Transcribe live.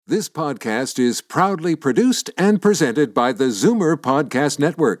This podcast is proudly produced and presented by the Zoomer Podcast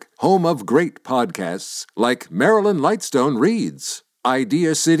Network, home of great podcasts like Marilyn Lightstone Reads,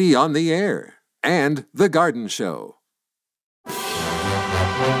 Idea City on the Air, and The Garden Show.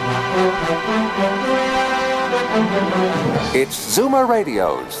 It's Zoomer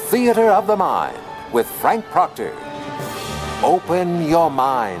Radio's Theater of the Mind with Frank Proctor. Open your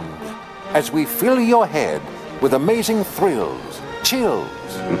mind as we fill your head with amazing thrills, chills,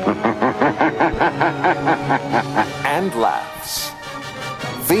 and laughs.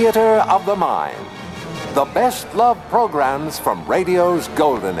 Theater of the Mind. The best love programs from radio's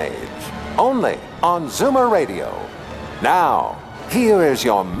golden age. Only on Zoomer Radio. Now, here is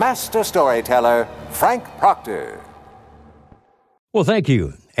your master storyteller, Frank Proctor. Well, thank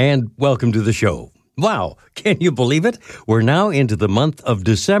you, and welcome to the show. Wow, can you believe it? We're now into the month of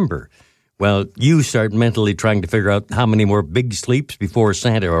December. Well, you start mentally trying to figure out how many more big sleeps before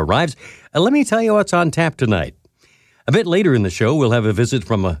Santa arrives. Let me tell you what's on tap tonight. A bit later in the show, we'll have a visit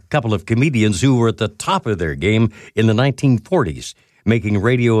from a couple of comedians who were at the top of their game in the 1940s, making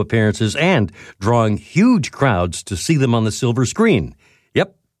radio appearances and drawing huge crowds to see them on the silver screen.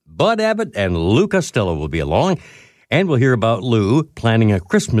 Yep, Bud Abbott and Lou Costello will be along, and we'll hear about Lou planning a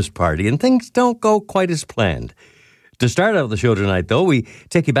Christmas party, and things don't go quite as planned. To start out the show tonight, though, we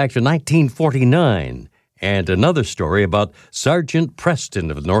take you back to 1949 and another story about Sergeant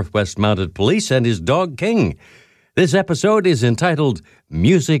Preston of the Northwest Mounted Police and his dog King. This episode is entitled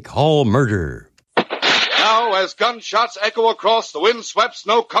Music Hall Murder. Now, as gunshots echo across the wind-swept,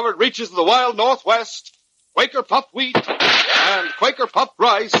 snow-covered reaches of the wild Northwest, Quaker Puffed Wheat and Quaker Puffed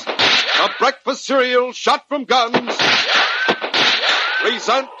Rice, a breakfast cereal shot from guns,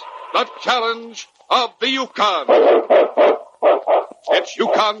 present the challenge of the Yukon. It's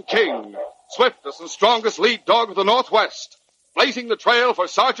Yukon King, swiftest and strongest lead dog of the Northwest, blazing the trail for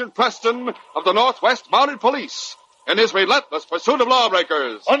Sergeant Preston of the Northwest Mounted Police in his relentless pursuit of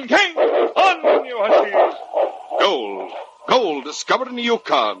lawbreakers. On King! On, you huskies! Gold discovered in the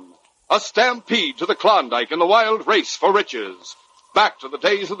Yukon. A stampede to the Klondike in the wild race for riches. Back to the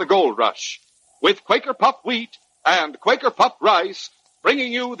days of the gold rush. With Quaker Puffed Wheat and Quaker Puffed Rice,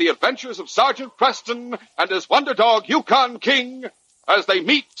 bringing you the adventures of Sergeant Preston and his wonder dog Yukon King as they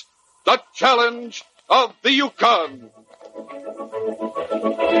meet the challenge of the Yukon.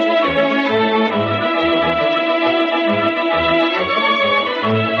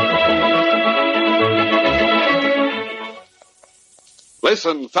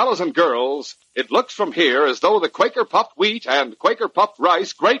 Listen, fellas and girls, it looks from here as though the Quaker Puffed Wheat and Quaker Puffed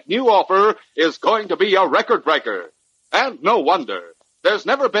Rice great new offer is going to be a record breaker. And no wonder. There's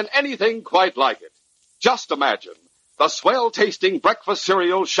never been anything quite like it. Just imagine, the swell-tasting breakfast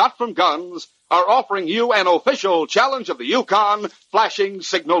cereal shot from guns are offering you an official challenge of the Yukon flashing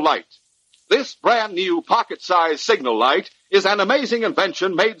signal light. This brand-new pocket-sized signal light is an amazing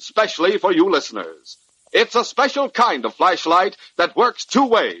invention made specially for you listeners. It's a special kind of flashlight that works two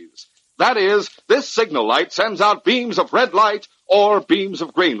ways. That is, this signal light sends out beams of red light or beams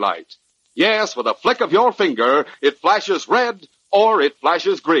of green light. Yes, with a flick of your finger, it flashes red or it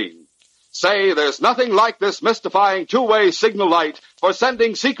flashes green. Say, there's nothing like this mystifying two-way signal light for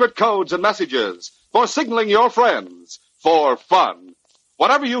sending secret codes and messages, for signaling your friends, for fun.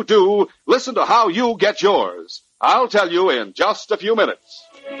 Whatever you do, listen to how you get yours. I'll tell you in just a few minutes.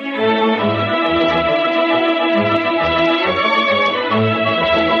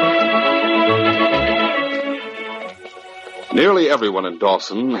 Nearly everyone in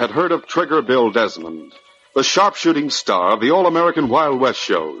Dawson had heard of Trigger Bill Desmond, the sharpshooting star of the All-American Wild West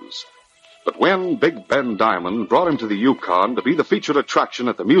shows. But when Big Ben Diamond brought him to the Yukon to be the featured attraction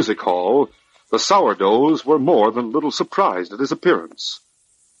at the music hall, the sourdoughs were more than a little surprised at his appearance.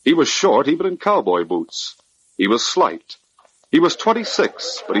 He was short even in cowboy boots. He was slight. He was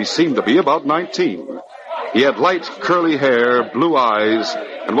 26, but he seemed to be about 19. He had light, curly hair, blue eyes,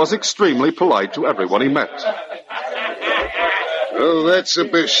 and was extremely polite to everyone he met. Oh, that's the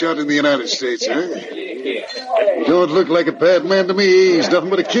best shot in the United States, eh? Don't look like a bad man to me. He's nothing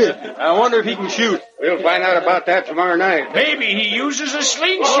but a kid. I wonder if he can shoot. We'll find out about that tomorrow night. Maybe he uses a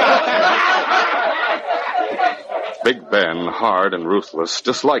slingshot. Big Ben, hard and ruthless,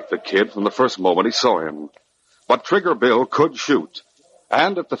 disliked the kid from the first moment he saw him. But Trigger Bill could shoot.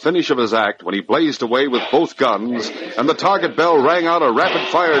 And at the finish of his act, when he blazed away with both guns, and the target bell rang out a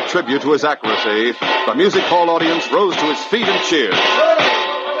rapid-fire tribute to his accuracy, the music hall audience rose to its feet and cheered.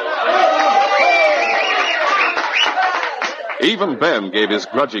 Even Ben gave his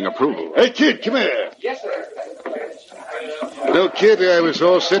grudging approval. Hey, kid, come here. Yes, sir. No, kid, I was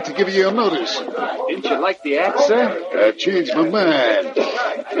all set to give you a notice. Didn't you like the act, sir? I changed my mind.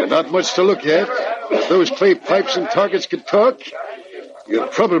 They're not much to look at. If those clay pipes and targets could talk,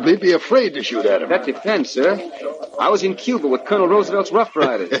 you'd probably be afraid to shoot at them. That depends, sir. I was in Cuba with Colonel Roosevelt's Rough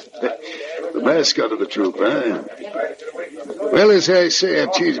Riders. The mascot of the troop, huh? Well, as I say,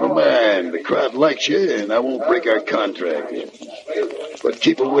 I've changed my mind. The crowd likes you, and I won't break our contract. But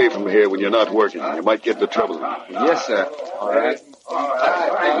keep away from here when you're not working. You might get into trouble. Yes, sir. All right.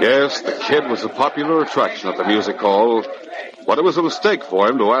 Yes, the kid was a popular attraction at the music hall, but it was a mistake for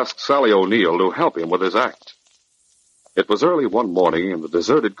him to ask Sally O'Neill to help him with his act. It was early one morning in the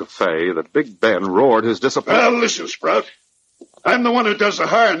deserted cafe that Big Ben roared his disappointment. Well, listen, Sprout. I'm the one who does the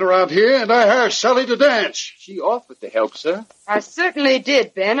hiring around here, and I hire Sally to dance. She offered to help, sir. I certainly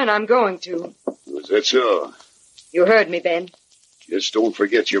did, Ben, and I'm going to. Was that so? You heard me, Ben. Just don't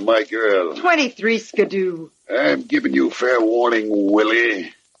forget you're my girl. 23 Skidoo. I'm giving you fair warning,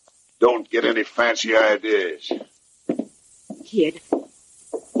 Willie. Don't get any fancy ideas. Kid,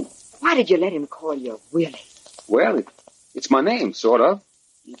 why did you let him call you Willie? Well, it's my name, sort of.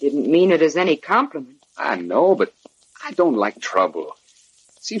 You didn't mean it as any compliment. I know, but I don't like trouble.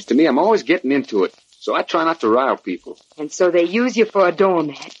 Seems to me I'm always getting into it, so I try not to rile people. And so they use you for a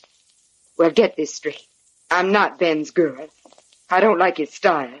doormat. Well, get this straight. I'm not Ben's girl. I don't like his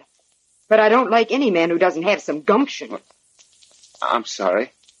style. But I don't like any man who doesn't have some gumption. I'm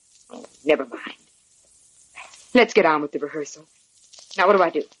sorry. Oh, never mind. Let's get on with the rehearsal. Now, what do I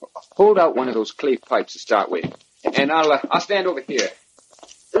do? Hold out one of those clay pipes to start with. And I'll stand over here.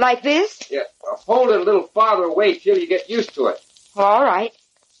 Like this? Yeah, hold it a little farther away till you get used to it. All right.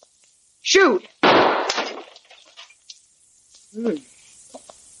 Shoot.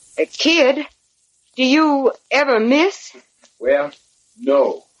 A kid, do you ever miss? Well,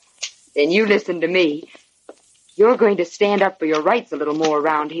 no. Then you listen to me. You're going to stand up for your rights a little more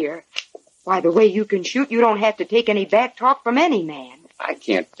around here. Why, the way you can shoot, you don't have to take any back talk from any man. I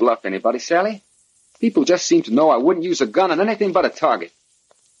can't bluff anybody, Sally. People just seem to know I wouldn't use a gun on anything but a target.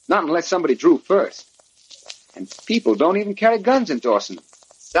 Not unless somebody drew first. And people don't even carry guns in Dawson.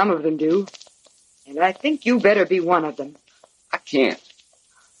 Some of them do. And I think you better be one of them. I can't.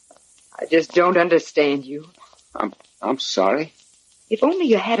 I just don't understand you. I'm sorry. If only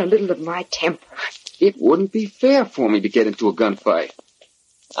you had a little of my temper. It wouldn't be fair for me to get into a gunfight.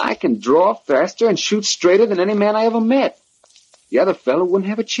 I can draw faster and shoot straighter than any man I ever met. The other fellow wouldn't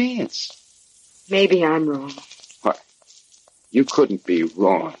have a chance. Maybe I'm wrong. What? You couldn't be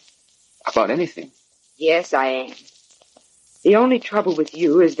wrong. About anything. Yes, I am. The only trouble with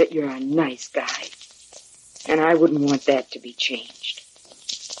you is that you're a nice guy. And I wouldn't want that to be changed.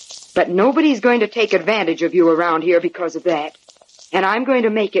 But nobody's going to take advantage of you around here because of that. And I'm going to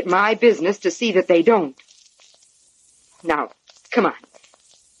make it my business to see that they don't. Now, come on.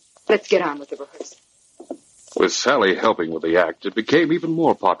 Let's get on with the rehearsal. With Sally helping with the act, it became even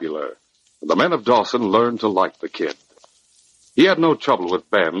more popular. The men of Dawson learned to like the kid. He had no trouble with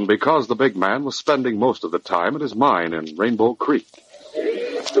Ben because the big man was spending most of the time at his mine in Rainbow Creek.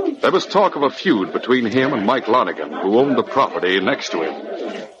 There was talk of a feud between him and Mike Lonigan, who owned the property next to him.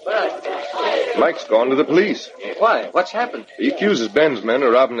 Mike's gone to the police. Why? What's happened? He accuses Ben's men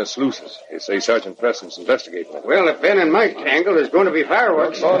of robbing the sluices. They say Sergeant Preston's investigating it. Well, if Ben and Mike tangle, there's going to be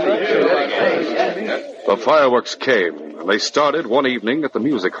fireworks. The fireworks came, and they started one evening at the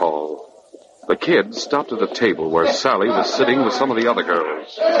music hall. The kid stopped at a table where Sally was sitting with some of the other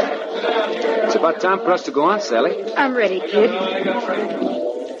girls. It's about time for us to go on, Sally. I'm ready, kid.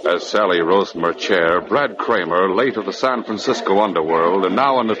 As Sally rose from her chair, Brad Kramer, late of the San Francisco underworld and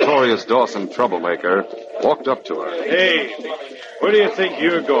now a notorious Dawson troublemaker, walked up to her. Hey, where do you think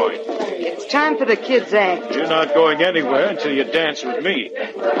you're going? It's time for the kids' act. You're not going anywhere until you dance with me.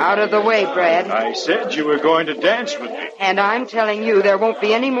 Out of the way, Brad. I said you were going to dance with me. And I'm telling you, there won't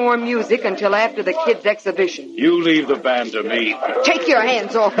be any more music until after the kids' exhibition. You leave the band to me. Take your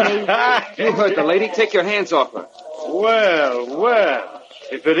hands off me. You heard the lady. Take your hands off her. Well.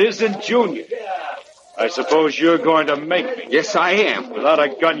 If it isn't Junior, I suppose you're going to make me. Yes, I am. Without a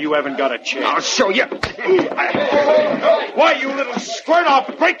gun, you haven't got a chance. I'll show you. Why, you little squirt, I'll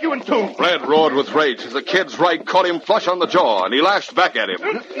break you in two. Brad roared with rage as the kid's right caught him flush on the jaw, and he lashed back at him.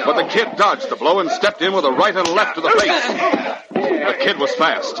 But the kid dodged the blow and stepped in with a right and left to the face. The kid was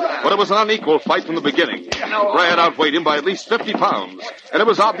fast, but it was an unequal fight from the beginning. Brad outweighed him by at least 50 pounds, and it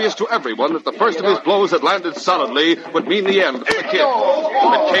was obvious to everyone that the first of his blows that landed solidly would mean the end for the kid.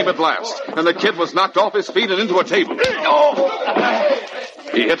 It came at last, and the kid was knocked off his feet and into a table.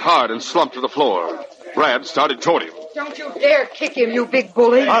 He hit hard and slumped to the floor. Brad started toward him. Don't you dare kick him, you big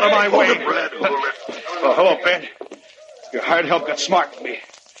bully. Out of my way. Hold it, Brad. Hold it. Oh, hello, Ben. Your hired help got smart with me.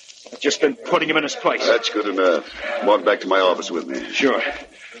 I've just been putting him in his place. That's good enough. Come on back to my office with me. Sure.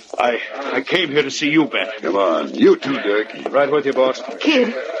 I came here to see you, Ben. Come on. You too, Dirk. Right with you, boss.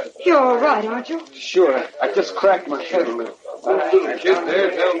 Kid, you're all right, aren't you? Sure. I just cracked my head a little. Kid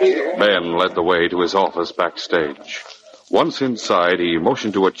there, tell me. Ben led the way to his office backstage. Once inside, he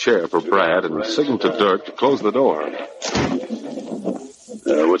motioned to a chair for Brad and signaled to Dirk to close the door.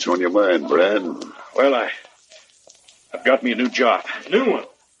 What's on your mind, Brad? Well, I've got me a new job. New one?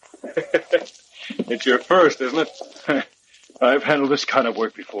 It's your first, isn't it? I've handled this kind of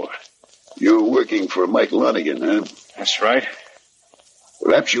work before. You're working for Mike Lonigan, huh? That's right.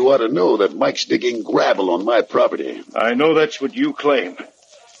 Perhaps you ought to know that Mike's digging gravel on my property. I know that's what you claim.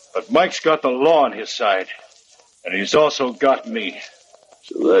 But Mike's got the law on his side. And he's also got me.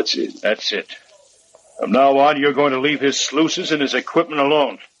 So that's it. That's it. From now on, you're going to leave his sluices and his equipment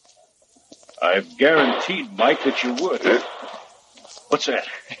alone. I've guaranteed Mike that you would. Huh? What's that?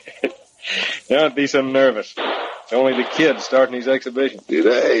 Don't be so nervous. It's only the kid starting his exhibition. Did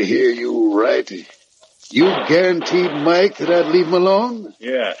I hear you right? You guaranteed Mike that I'd leave him alone?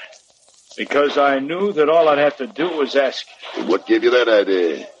 Yeah. Because I knew that all I'd have to do was ask. And what gave you that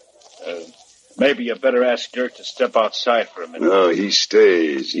idea? Maybe you better ask Dirk to step outside for a minute. No, he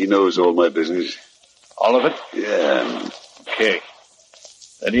stays. He knows all my business. All of it? Yeah. Okay.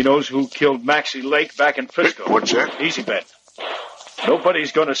 Then he knows who killed Maxie Lake back in Frisco. What's that? Easy bet.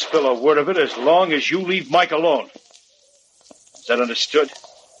 Nobody's going to spill a word of it as long as you leave Mike alone. Is that understood?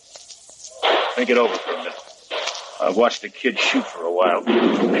 Think it over for a minute. I've watched the kid shoot for a while.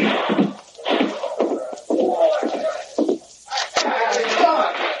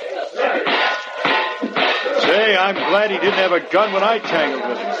 Say, I'm glad he didn't have a gun when I tangled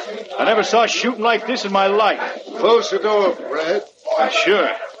with him. I never saw shooting like this in my life. Close the door, Brad. Sure.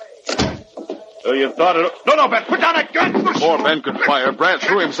 So you thought it... No, Ben, put down that gun! Before Ben could fire, Brad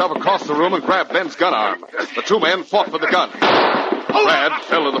threw himself across the room and grabbed Ben's gun arm. The two men fought for the gun. Brad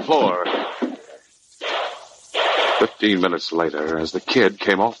fell to the floor. 15 minutes later, as the kid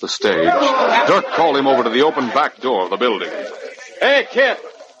came off the stage, Dirk called him over to the open back door of the building. Hey, kid.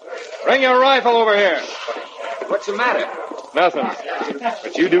 Bring your rifle over here. What's the matter? Nothing.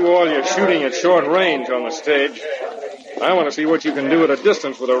 But you do all your shooting at short range on the stage. I want to see what you can do at a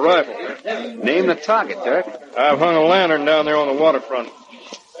distance with a rifle. Name the target, Dirk. I've hung a lantern down there on the waterfront.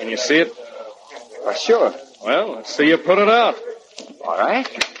 Can you see it? Sure. Well, let's see you put it out. All right.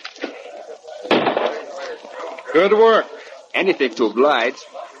 Good work. Anything to oblige.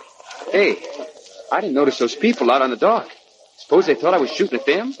 Hey, I didn't notice those people out on the dock. Suppose they thought I was shooting at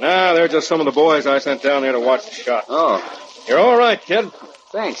them? Nah, they're just some of the boys I sent down there to watch the shot. Oh. You're all right, kid.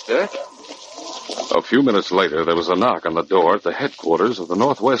 Thanks, Dirk. A few minutes later, there was a knock on the door at the headquarters of the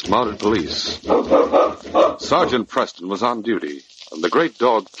Northwest Mounted Police. Sergeant Preston was on duty, and the great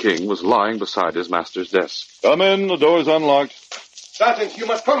dog King was lying beside his master's desk. Come in, the door's unlocked. Sergeant, you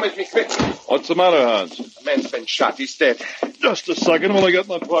must come with me quick. What's the matter, Hans? The man's been shot. He's dead. Just a second while I get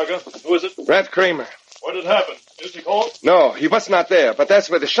my plugger. Who is it? Brad Kramer. What did happen? Music Hall? No, he was not there, but that's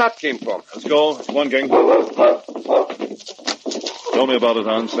where the shot came from. Let's go. It's one King. Tell me about it,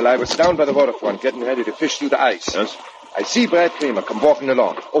 Hans. Well, I was down by the waterfront getting ready to fish through the ice. Yes? I see Brad Kramer come walking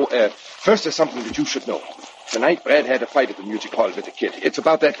along. First there's something that you should know. Tonight, Brad had a fight at the music hall with the kid. It's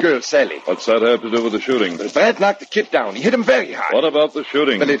about that girl, Sally. What's that have to do with the shooting? Well, Brad knocked the kid down. He hit him very hard. What about the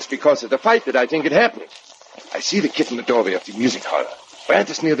shooting? Well, it's because of the fight that I think it happened. I see the kid in the doorway of the music hall. Brad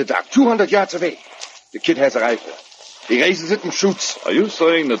is near the dock, 200 yards away. The kid has a rifle. He raises it and shoots. Are you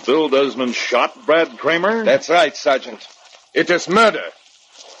saying that Bill Desmond shot Brad Kramer? That's right, Sergeant. It is murder.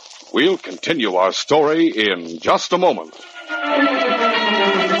 We'll continue our story in just a moment.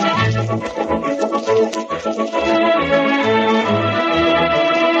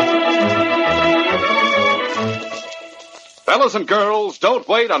 Fellas and girls, don't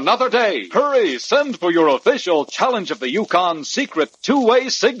wait another day. Hurry, send for your official Challenge of the Yukon secret two-way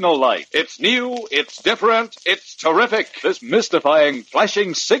signal light. It's new, it's different, it's terrific. This mystifying,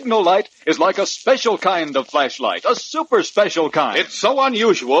 flashing signal light is like a special kind of flashlight, a super special kind. It's so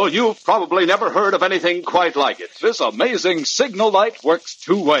unusual, you've probably never heard of anything quite like it. This amazing signal light works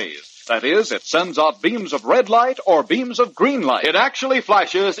two ways. That is, it sends out beams of red light or beams of green light. It actually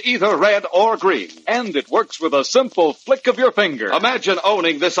flashes either red or green. And it works with a simple flick of your finger. Imagine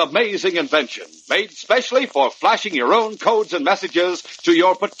owning this amazing invention, made specially for flashing your own codes and messages to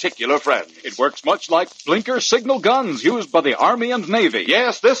your particular friends. It works much like blinker signal guns used by the Army and Navy.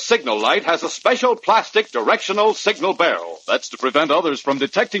 Yes, this signal light has a special plastic directional signal barrel. That's to prevent others from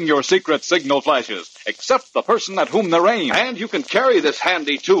detecting your secret signal flashes, except the person at whom they're aimed. And you can carry this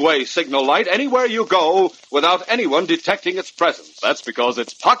handy two-way signal signal light anywhere you go without anyone detecting its presence. That's because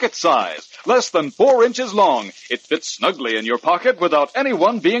it's pocket size, less than 4 inches long. It fits snugly in your pocket without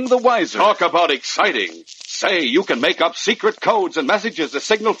anyone being the wiser. Talk about exciting. Say, you can make up secret codes and messages to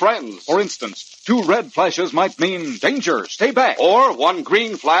signal friends. For instance, 2 red flashes might mean danger, stay back. Or 1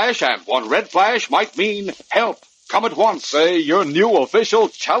 green flash and 1 red flash might mean help. Come at once. Say, your new official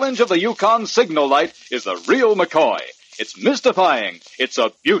Challenge of the Yukon signal light is the real McCoy. It's mystifying. It's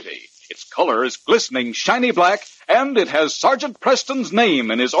a beauty. Its color is glistening shiny black, and it has Sergeant Preston's name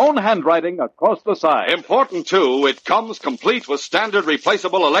in his own handwriting across the side. Important, too, it comes complete with standard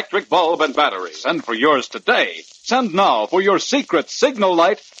replaceable electric bulb and battery. Send for yours today. Send now for your secret signal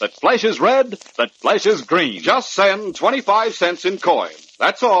light that flashes red, that flashes green. Just send 25 cents in coin.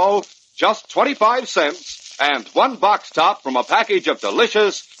 That's all. Just 25 cents and 1 box top from a package of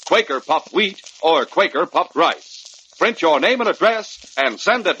delicious Quaker puffed wheat or Quaker puffed rice. Print your name and address and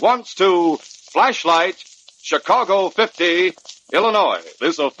send at once to Flashlight, Chicago 50, Illinois.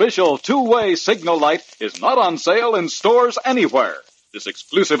 This official 2-way signal light is not on sale in stores anywhere. This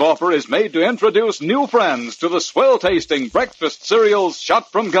exclusive offer is made to introduce new friends to the swell-tasting breakfast cereals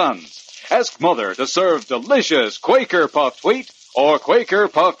shot from guns. Ask Mother to serve delicious Quaker puffed wheat or Quaker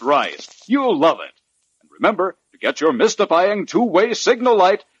puffed rice. You'll love it. And remember, to get your mystifying 2-way signal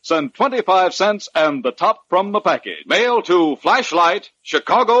light, send 25 cents and the top from the package. Mail to Flashlight,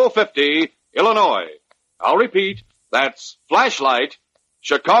 Chicago 50, Illinois. I'll repeat, that's Flashlight,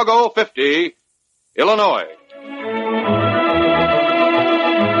 Chicago 50, Illinois.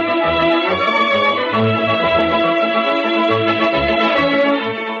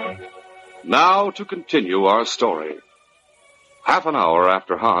 Now to continue our story. Half an hour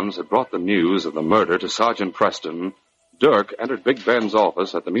after Hans had brought the news of the murder to Sergeant Preston, Dirk entered Big Ben's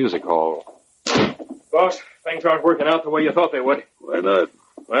office at the music hall. Boss, things aren't working out the way you thought they would. Why not?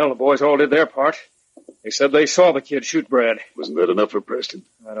 Well, the boys all did their part. They said they saw the kid shoot Brad. Wasn't that enough for Preston?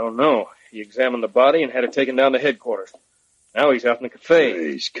 I don't know. He examined the body and had it taken down to headquarters. Now he's out in the cafe.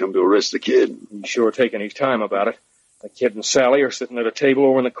 Hey, he's come to arrest the kid. He's sure taking his time about it. The kid and Sally are sitting at a table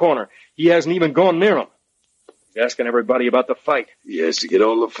over in the corner. He hasn't even gone near them. He's asking everybody about the fight. He has to get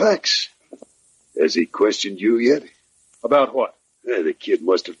all the facts. Has he questioned you yet? About what? The kid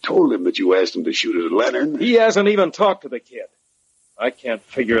must have told him that you asked him to shoot at a lantern. He hasn't even talked to the kid. I can't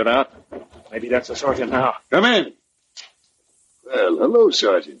figure it out. Maybe that's the sergeant now. Come in. Well, hello,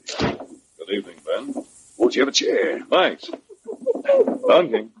 Sergeant. Good evening, Ben. Won't you have a chair? Thanks.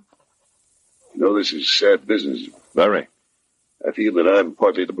 Dunking. You know, this is sad business. Very. I feel that I'm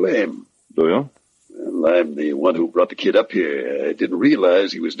partly to blame. Do you? Well, I'm the one who brought the kid up here. I didn't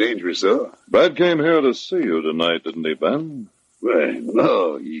realize he was dangerous, though. Brad came here to see you tonight, didn't he, Ben? Well,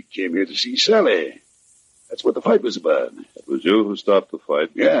 no, he came here to see Sally. That's what the fight was about. It was you who stopped the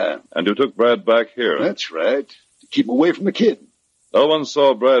fight? Yeah. And you took Brad back here? That's right. To keep him away from the kid. No one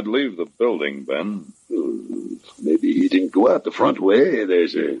saw Brad leave the building, Ben. Maybe he didn't go out the front way.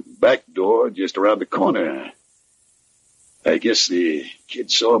 There's a back door just around the corner. I guess the kid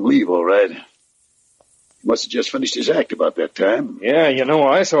saw him leave, all right. He must have just finished his act about that time. Yeah, you know,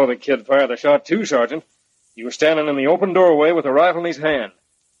 I saw the kid fire the shot too, Sergeant. He was standing in the open doorway with a rifle in his hand.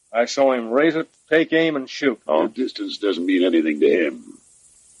 I saw him raise it, take aim, and shoot. The distance doesn't mean anything to him.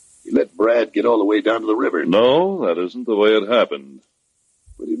 He let Brad get all the way down to the river. No, that isn't the way it happened.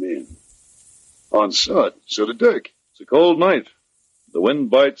 What do you mean? On saw it. So did Dirk. It's a cold night. The wind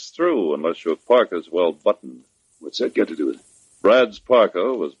bites through unless your parka's well buttoned. What's that got to do with it? Brad's parka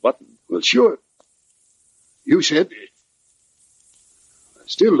was buttoned. Well, sure. You said... I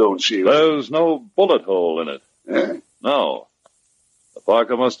still don't see it. There's no bullet hole in it. Huh? No. The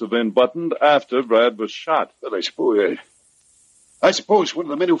parka must have been buttoned after Brad was shot. Well, I suppose one of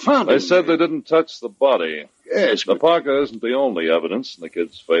the men who found him... They said they didn't touch the body. Yes, The parka isn't the only evidence in the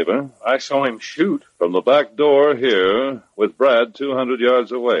kid's favor. I saw him shoot. From the back door here, with Brad 200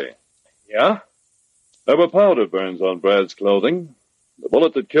 yards away. Yeah? There were powder burns on Brad's clothing. The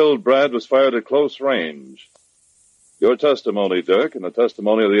bullet that killed Brad was fired at close range. Your testimony, Dirk, and the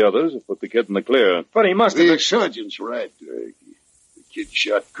testimony of the others have put the kid in the clear. But he must have... The sergeant's right, Dirk. The kid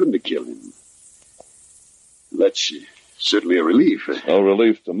shot couldn't have killed him. That's certainly a relief. No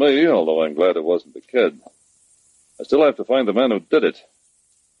relief to me, although I'm glad it wasn't the kid. I still have to find the man who did it.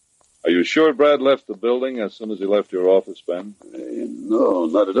 Are you sure Brad left the building as soon as he left your office, Ben? No,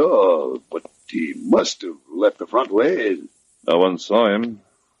 not at all. But he must have left the front way. No one saw him.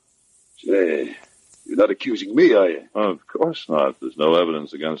 Say, you're not accusing me, are you? Of course not. There's no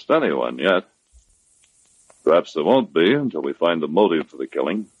evidence against anyone yet. Perhaps there won't be until we find the motive for the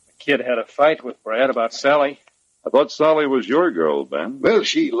killing. The kid had a fight with Brad about Sally. I thought Sally was your girl, Ben. Well,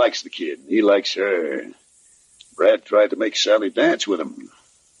 she likes the kid. He likes her. Brad tried to make Sally dance with him.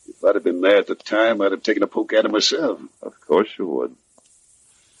 If I'd have been there at the time, I'd have taken a poke at him myself. Of course you would.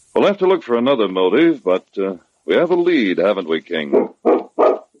 We'll have to look for another motive, but we have a lead, haven't we, King?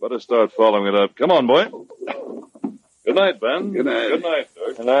 Better start following it up. Come on, boy. Good night, Ben. Good night. Good night,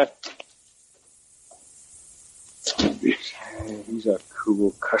 Dirk. Good night. He's a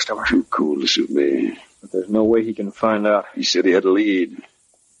cool customer. Too cool to suit me. But there's no way he can find out. He said he had a lead.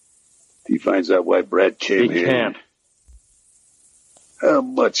 If he finds out why Brad came He here... can't. How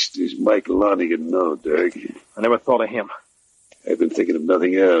much does Mike Lonigan know, Dirk? I never thought of him. I've been thinking of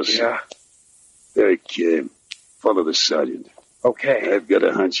nothing else. Yeah. Dirk, follow the sergeant. Okay. I've got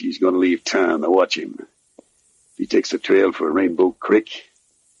a hunch he's going to leave town. Now watch him. If he takes the trail for Rainbow Creek,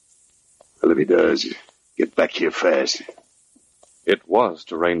 well, if he does, get back here fast. It was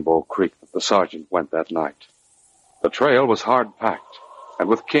to Rainbow Creek that the sergeant went that night. The trail was hard-packed, and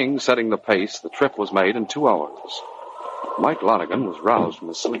with King setting the pace, the trip was made in 2 hours. Mike Lonigan was roused from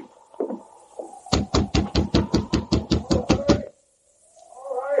his sleep.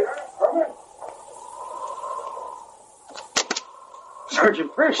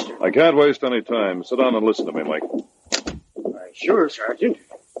 Sergeant Preston. I can't waste any time. Sit down and listen to me, Mike. Sure, Sergeant.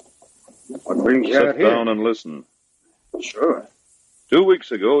 What brings you Sit out here? down and listen. Sure. 2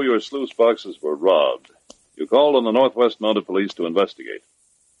 weeks ago, your sluice boxes were robbed. You called on the Northwest Mounted Police to investigate.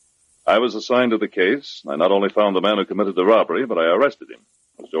 I was assigned to the case. I not only found the man who committed the robbery, but I arrested him.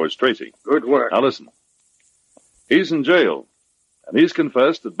 It was George Tracy. Good work. Now listen. He's in jail, and he's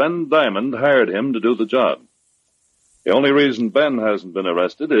confessed that Ben Diamond hired him to do the job. The only reason Ben hasn't been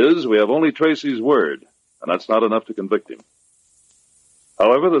arrested is we have only Tracy's word, and that's not enough to convict him.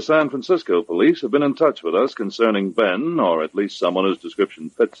 However, the San Francisco police have been in touch with us concerning Ben, or at least someone whose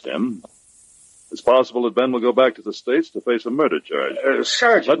description fits him. It's possible that Ben will go back to the States to face a murder charge.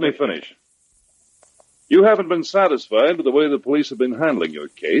 Sergeant... Let me finish. You haven't been satisfied with the way the police have been handling your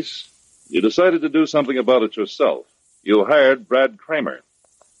case. You decided to do something about it yourself. You hired Brad Kramer.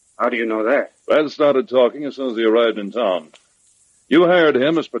 How do you know that? Brad started talking as soon as he arrived in town. You hired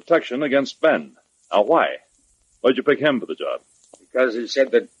him as protection against Ben. Now, why? Why'd you pick him for the job? Because he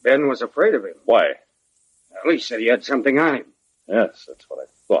said that Ben was afraid of him. Why? Well, he said he had something on him. Yes, that's what I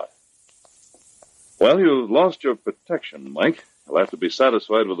thought. Well, you lost your protection, Mike. You'll have to be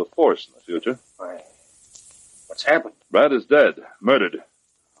satisfied with the force in the future. Why? What's happened? Brad is dead. Murdered.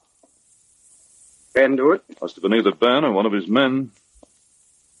 Ben do it? Must have been either Ben or one of his men.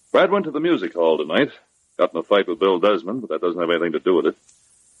 Brad went to the music hall tonight. Got in a fight with Bill Desmond, but that doesn't have anything to do with it.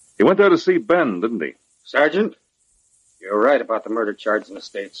 He went there to see Ben, didn't he? Sergeant, you're right about the murder charge in the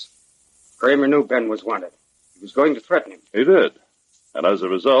States. Kramer knew Ben was wanted. He was going to threaten him. He did. And as a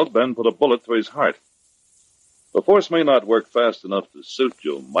result, Ben put a bullet through his heart. The force may not work fast enough to suit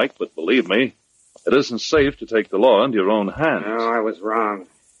you, Mike, but believe me, it isn't safe to take the law into your own hands. No, I was wrong.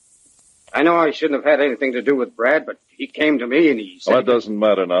 I know I shouldn't have had anything to do with Brad, but he came to me and he said... Well, that doesn't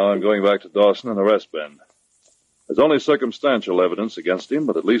matter now. I'm going back to Dawson and arrest Ben. There's only circumstantial evidence against him,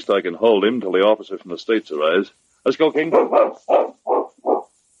 but at least I can hold him till the officer from the States arrives. Let's go, King.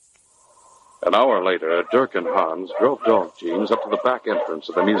 An hour later, Dirk and Hans drove dog teams up to the back entrance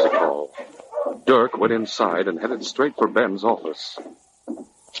of the music hall. Dirk went inside and headed straight for Ben's office.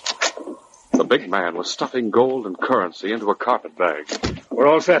 The big man was stuffing gold and currency into a carpet bag. We're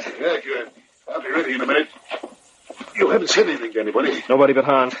all set. Yeah, good. I'll be ready in a minute. You haven't said anything to anybody. Nobody but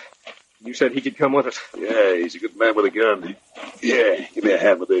Hans. You said he could come with us. Yeah, he's a good man with a gun. Yeah, give me a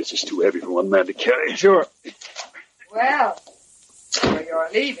hand with this. It's too heavy for one man to carry. Sure. Well, so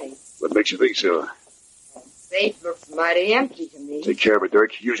you're leaving. What makes you think so? The safe looks mighty empty to me. Take care of it,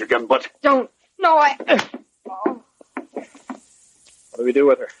 Dirk. Use your gun butt. Don't. No, I... Oh. What do we do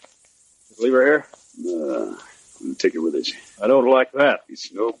with her? Just leave her here? No, we'll take her with us. I don't like that.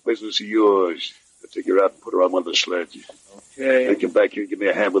 It's no business of yours. I'll take her out and put her on one of the sleds. Okay. Then come back here and give me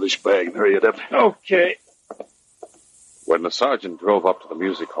a hand with this bag and hurry it up. Okay. When the sergeant drove up to the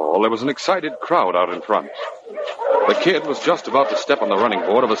music hall, there was an excited crowd out in front. The kid was just about to step on the running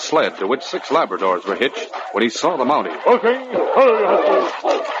board of a sled to which 6 Labradors were hitched when he saw the Mountie.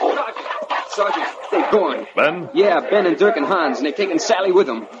 Sergeant, they're gone. Ben? Yeah, Ben and Dirk and Hans, and they've taken Sally with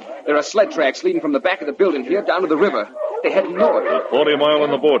them. There are sled tracks leading from the back of the building here down to the river. They're heading north. 40 mile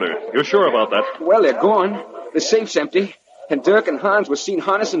on the border. You're sure about that? Well, they're gone. The safe's empty. And Dirk and Hans were seen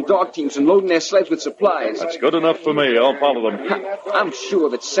harnessing dog teams and loading their sleds with supplies. That's good enough for me. I'll follow them. I'm sure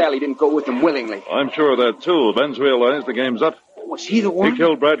that Sally didn't go with them willingly. I'm sure of that, too. Ben's realized the game's up. Was he the one? He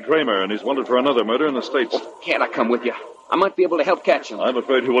killed Brad Kramer, and he's wanted for another murder in the States. Can't I come with you? I might be able to help catch him. I'm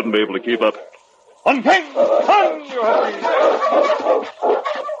afraid he wouldn't be able to keep up. On King! On, you have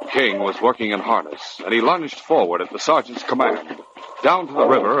King was working in harness, and he lunged forward at the sergeant's command, down to the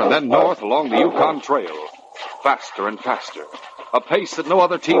river and then north along the Yukon Trail, faster and faster, a pace that no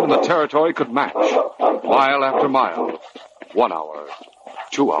other team in the territory could match, mile after mile, 1 hour,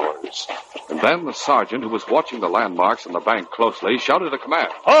 2 hours. And then the sergeant, who was watching the landmarks on the bank closely, shouted a command.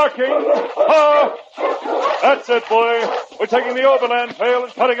 Ha, King! Ha! That's it, boy. We're taking the overland trail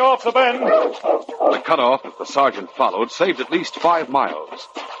and cutting off the bend. The cutoff that the sergeant followed saved at least 5 miles,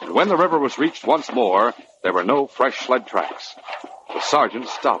 and when the river was reached once more, there were no fresh sled tracks. The sergeant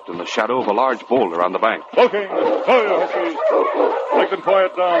stopped in the shadow of a large boulder on the bank. Oh, King! Oh, you huskies! Make them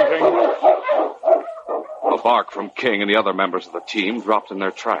quiet down, King. A bark from King and the other members of the team dropped in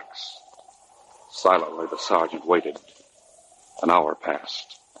their tracks. Silently, the sergeant waited. An hour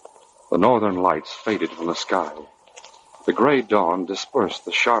passed. The northern lights faded from the sky. The gray dawn dispersed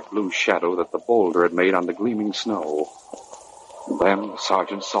the sharp blue shadow that the boulder had made on the gleaming snow. And then the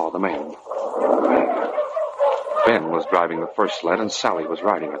sergeant saw the men. Ben was driving the first sled and Sally was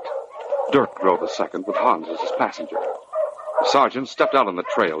riding it. Dirk drove the second with Hans as his passenger. The sergeant stepped out on the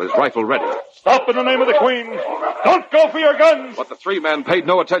trail, his rifle ready. Stop in the name of the Queen! Don't go for your guns! But the 3 men paid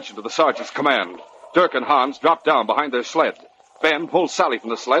no attention to the sergeant's command. Dirk and Hans dropped down behind their sled. Ben pulled Sally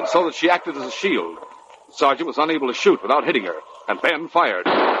from the sled so that she acted as a shield. The sergeant was unable to shoot without hitting her, and Ben fired.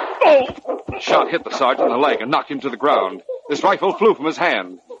 Oh! The shot hit the sergeant in the leg and knocked him to the ground. His rifle flew from his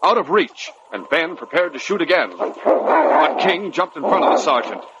hand, out of reach, and Ben prepared to shoot again. But King jumped in front of the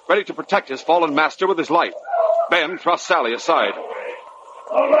sergeant, ready to protect his fallen master with his life. Ben thrust Sally aside.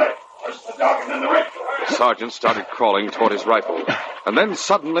 All right. The dog is in the ring. The sergeant started crawling toward his rifle. And then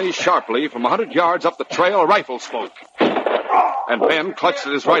suddenly, sharply, from 100 yards up the trail, a rifle spoke. And Ben clutched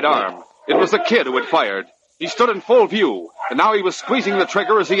at his right arm. It was the kid who had fired. He stood in full view, and now he was squeezing the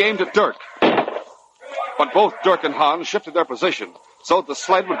trigger as he aimed at Dirk. But both Dirk and Hans shifted their position so that the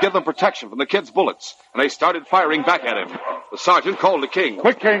sled would give them protection from the kid's bullets, and they started firing back at him. The sergeant called to King.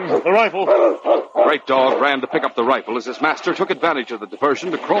 Quick, King, the rifle. Great Dog ran to pick up the rifle as his master took advantage of the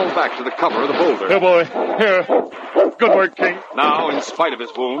diversion to crawl back to the cover of the boulder. Here, boy. Here. Good work, King. Now, in spite of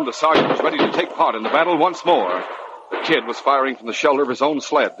his wound, the sergeant was ready to take part in the battle once more. The kid was firing from the shelter of his own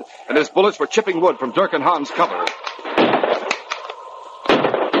sled, and his bullets were chipping wood from Dirk and Hans' cover.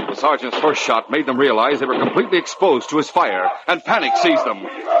 The sergeant's first shot made them realize they were completely exposed to his fire, and panic seized them.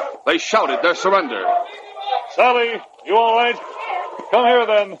 They shouted their surrender. Sally, you all right? Come here,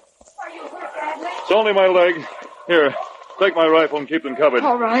 then. It's only my leg. Here, take my rifle and keep them covered.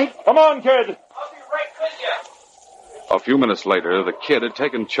 All right. Come on, kid. A few minutes later, the kid had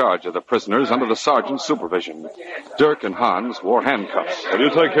taken charge of the prisoners under the sergeant's supervision. Dirk and Hans wore handcuffs. Will you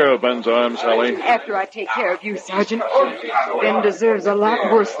take care of Ben's arm, Sally? After I take care of you, Sergeant. Ben deserves a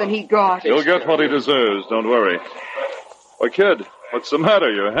lot worse than he got. He'll get what he deserves, don't worry. Why, kid, what's the matter?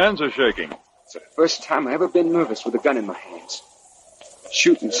 Your hands are shaking. It's the first time I've ever been nervous with a gun in my hands.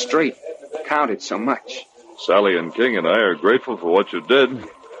 Shooting straight counted so much. Sally and King and I are grateful for what you did.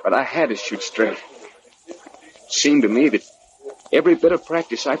 But I had to shoot straight. It seemed to me that every bit of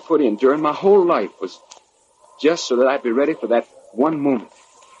practice I put in during my whole life was just so that I'd be ready for that one moment.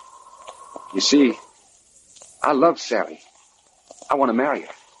 You see, I love Sally. I want to marry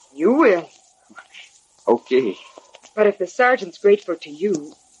her. You will. Okay. But if the sergeant's grateful to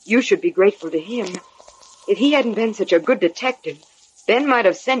you, you should be grateful to him. If he hadn't been such a good detective, Ben might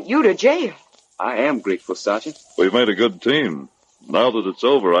have sent you to jail. I am grateful, Sergeant. We've made a good team. Now that it's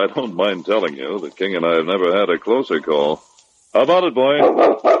over, I don't mind telling you that King and I have never had a closer call. How about it, boy?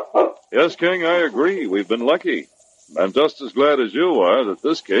 Yes, King, I agree. We've been lucky. I'm just as glad as you are that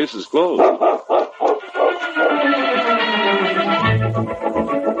this case is closed.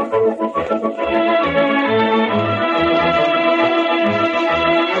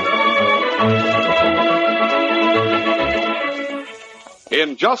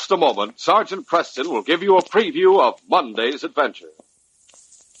 In just a moment, Sergeant Preston will give you a preview of Monday's adventure.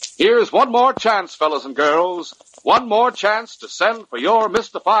 Here's one more chance, fellas and girls. One more chance to send for your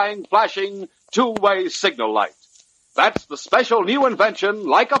mystifying, flashing, two-way signal light. That's the special new invention,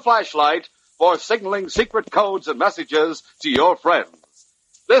 like a flashlight, for signaling secret codes and messages to your friends.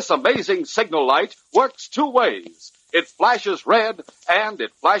 This amazing signal light works 2 ways. It flashes red and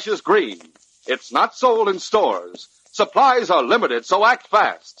it flashes green. It's not sold in stores. Supplies are limited, so act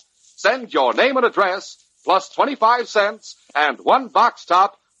fast. Send your name and address, plus 25 cents and 1 box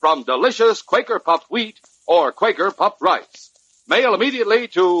top from delicious Quaker Puffed Wheat or Quaker Puffed Rice. Mail immediately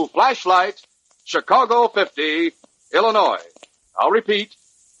to Flashlight, Chicago 50, Illinois. I'll repeat,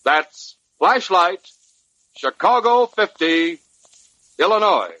 that's Flashlight, Chicago 50,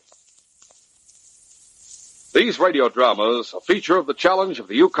 Illinois. These radio dramas, a feature of the Challenge of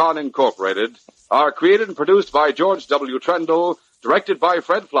the Yukon Incorporated, are created and produced by George W. Trendle, directed by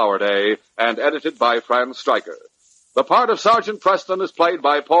Fred Flowerday, and edited by Franz Stryker. The part of Sergeant Preston is played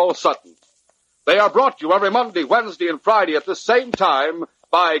by Paul Sutton. They are brought to you every Monday, Wednesday, and Friday at the same time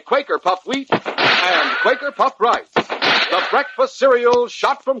by Quaker Puffed Wheat and Quaker Puffed Rice, the breakfast cereal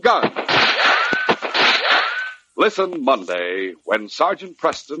shot from guns. Listen Monday when Sergeant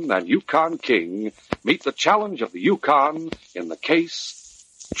Preston and Yukon King meet the Challenge of the Yukon in the case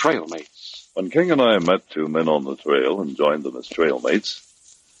Trailmates. When King and I met two men on the trail and joined them as trailmates,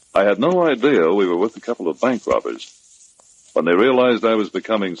 I had no idea we were with a couple of bank robbers. When they realized I was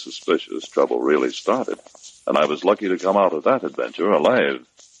becoming suspicious, trouble really started, and I was lucky to come out of that adventure alive.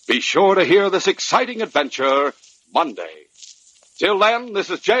 Be sure to hear this exciting adventure Monday. Till then, this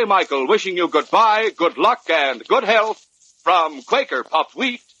is J. Michael wishing you goodbye, good luck, and good health from Quaker Puffed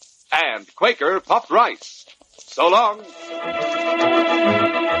Wheat and Quaker Puffed Rice. So long.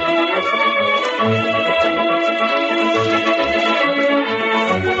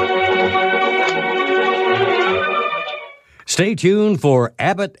 Stay tuned for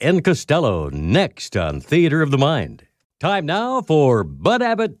Abbott and Costello next on Theater of the Mind. Time now for Bud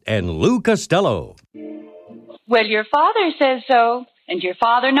Abbott and Lou Costello. Well, your father says so, and your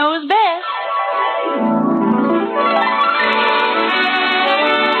father knows best.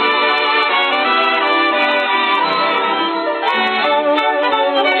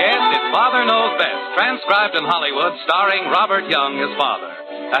 Yes, it's Father Knows Best, transcribed in Hollywood, starring Robert Young as father.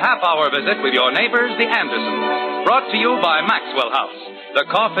 A half-hour visit with your neighbors, the Andersons, brought to you by Maxwell House, the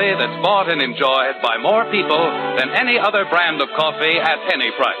coffee that's bought and enjoyed by more people than any other brand of coffee at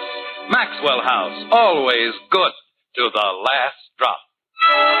any price. Maxwell House, always good to the last drop.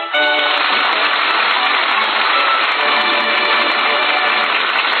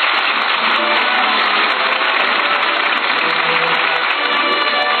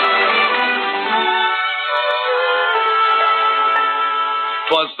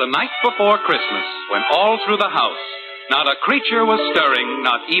 "'Twas the night before Christmas, when all through the house not a creature was stirring,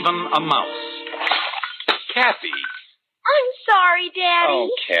 not even a mouse. Kathy. I'm sorry, Daddy. Oh,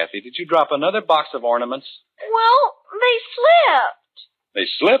 Kathy, did you drop another box of ornaments? Well, they slipped. They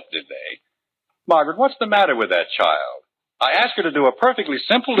slipped, did they? Margaret, what's the matter with that child? I asked her to do a perfectly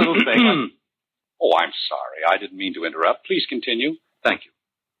simple little thing. Oh, I'm sorry. I didn't mean to interrupt. Please continue. Thank you.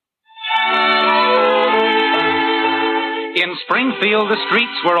 In Springfield, the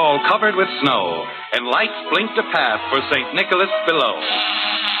streets were all covered with snow, and lights blinked a path for St. Nicholas below.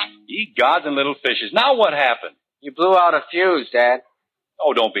 Ye gods and little fishes. Now what happened? You blew out a fuse, Dad.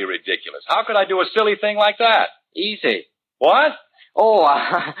 Oh, don't be ridiculous. How could I do a silly thing like that? Easy. What? Oh,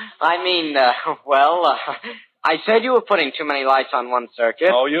 I said you were putting too many lights on one circuit.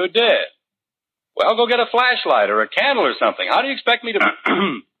 Oh, you did? Well, go get a flashlight or a candle or something. How do you expect me to...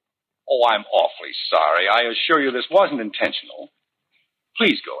 Oh, I'm awfully sorry. I assure you this wasn't intentional.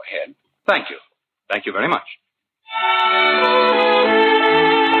 Please go ahead. Thank you. Thank you very much.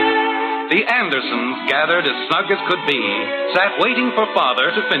 The Andersons, gathered as snug as could be, sat waiting for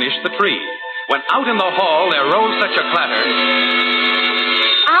Father to finish the tree. When out in the hall there rose such a clatter...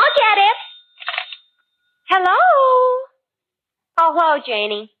 I'll get it. Hello? Oh, hello,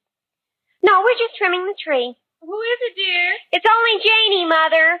 Janie. No, we're just trimming the tree. Who is it, dear? It's only Janie,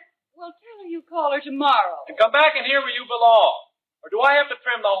 Mother. Well, tell her you call her tomorrow. And come back in here where you belong. Or do I have to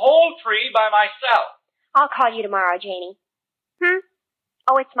trim the whole tree by myself? I'll call you tomorrow, Janie.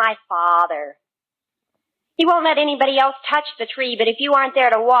 Oh, it's my father. He won't let anybody else touch the tree, but if you aren't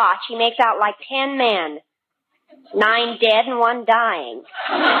there to watch, he makes out like 10 men. 9 dead and 1 dying.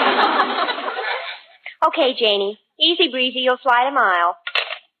 Okay, Janie. Easy breezy, you'll slide a mile.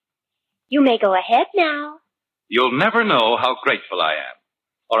 You may go ahead now. You'll never know how grateful I am.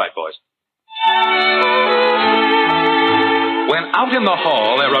 All right, boys. When out in the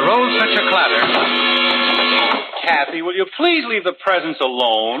hall there arose such a clatter... Kathy, will you please leave the presents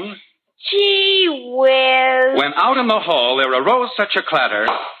alone? Gee whiz. When out in the hall there arose such a clatter...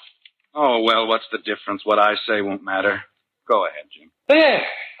 Oh, well, what's the difference? What I say won't matter. Go ahead, Jim. There,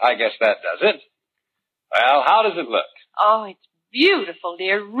 I guess that does it. Well, how does it look? Oh, it's beautiful,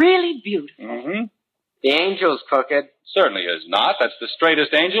 dear. Really beautiful. Mm-hmm. The angel's crooked. Certainly is not. That's the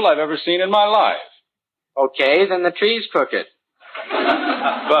straightest angel I've ever seen in my life. Okay, then the tree's crooked.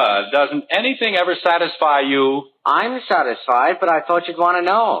 Bud, doesn't anything ever satisfy you? I'm satisfied, but I thought you'd want to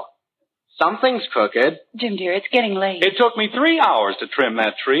know. Something's crooked. Jim, dear, it's getting late. It took me 3 hours to trim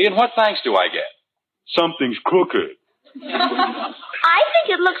that tree, and what thanks do I get? Something's crooked. I think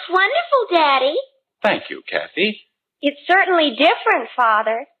it looks wonderful, Daddy. Thank you, Kathy. It's certainly different,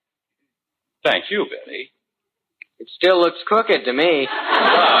 Father. Thank you, Betty. It still looks crooked to me.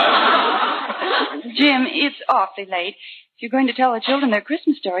 Jim, it's awfully late. If you're going to tell the children their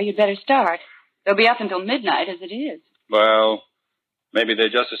Christmas story, you'd better start. They'll be up until midnight as it is. Well, maybe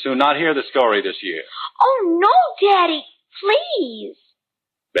they'd just as soon not hear the story this year. Oh, no, Daddy. Please.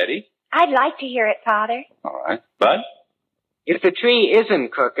 Betty? I'd like to hear it, Father. All right. Bud? If the tree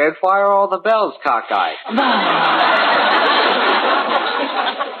isn't crooked, why are all the bells cockeyed?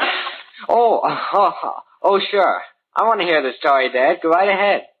 Oh, sure. I want to hear the story, Dad. Go right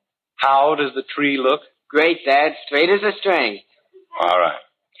ahead. How does the tree look? Great, Dad. Straight as a string. All right.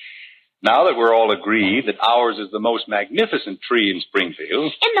 Now that we're all agreed that ours is the most magnificent tree in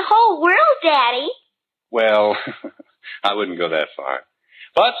Springfield... In the whole world, Daddy. Well, I wouldn't go that far.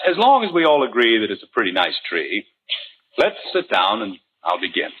 But as long as we all agree that it's a pretty nice tree, let's sit down and I'll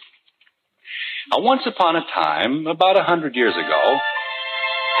begin. Now, once upon a time, about 100 years ago,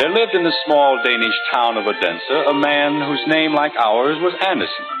 there lived in the small Danish town of Odense a man whose name, like ours, was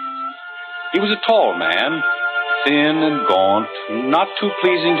Anderson. He was a tall man, thin and gaunt, not too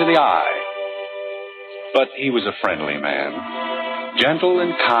pleasing to the eye. But he was a friendly man, gentle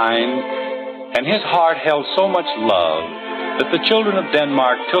and kind, and his heart held so much love that the children of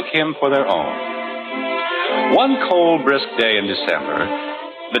Denmark took him for their own. One cold, brisk day in December,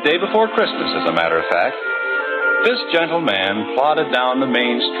 the day before Christmas, as a matter of fact, this gentle man plodded down the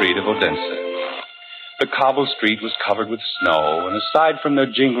main street of Odense. The cobbled street was covered with snow, and aside from their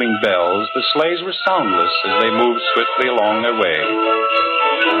jingling bells, the sleighs were soundless as they moved swiftly along their way.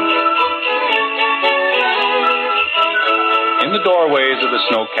 In the doorways of the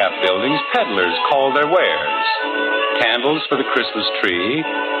snow-capped buildings, peddlers called their wares. Candles for the Christmas tree,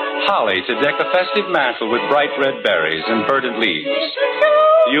 holly to deck a festive mantle with bright red berries and verdant leaves,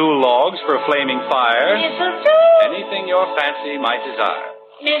 Yule logs for a flaming fire, anything your fancy might desire.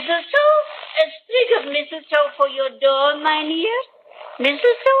 Mistletoe, a sprig of mistletoe for your door, mynheer.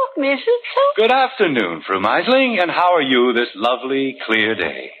 Mistletoe. Good afternoon, Fru Meisling, and how are you this lovely, clear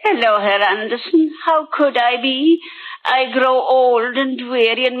day? Hello, Herr Anderson. How could I be? I grow old and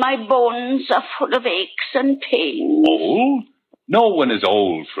weary, and my bones are full of aches and pains. Old? No one is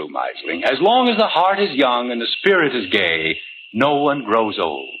old, Fru Meisling. As long as the heart is young and the spirit is gay, no one grows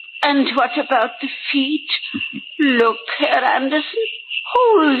old. And what about the feet? Look, Herr Anderson,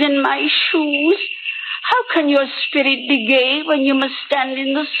 holes in my shoes. How can your spirit be gay when you must stand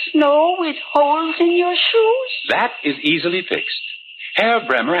in the snow with holes in your shoes? That is easily fixed. Herr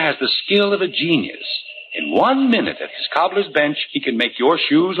Bremer has the skill of a genius. In 1 minute at his cobbler's bench, he can make your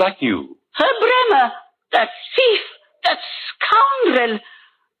shoes like new. Herr Bremer, that thief, that scoundrel.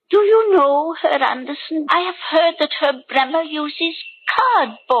 Do you know, Herr Anderson, I have heard that Herr Bremer uses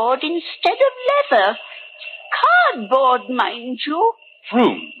cardboard instead of leather. Cardboard, mind you. Fru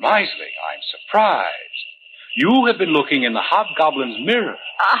Meisling, I'm surprised. You have been looking in the hobgoblin's mirror.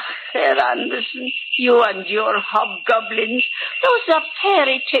 Ah, Herr Anderson, you and your hobgoblins. Those are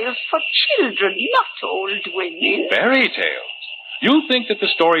fairy tales for children, not old women. Fairy tales? You think that the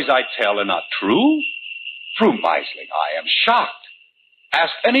stories I tell are not true? Fru Meisling, I am shocked.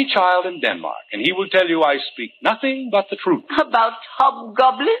 Ask any child in Denmark, and he will tell you I speak nothing but the truth. About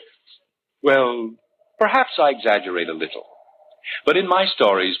hobgoblins? Well, perhaps I exaggerate a little. But in my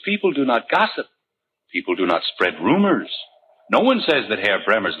stories, people do not gossip. People do not spread rumors. No one says that Herr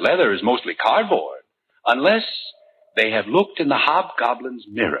Bremer's leather is mostly cardboard, unless they have looked in the hobgoblin's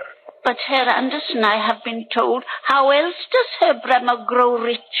mirror. But, Herr Anderson, I have been told, how else does Herr Bremer grow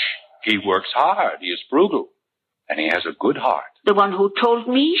rich? He works hard. He is frugal. And he has a good heart. The one who told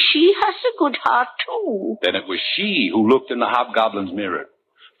me she has a good heart, too. Then it was she who looked in the hobgoblin's mirror.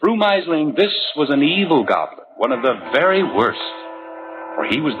 Fru Meisling, this was an evil goblin, one of the very worst. For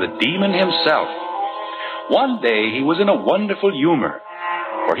he was the demon himself. One day he was in a wonderful humor,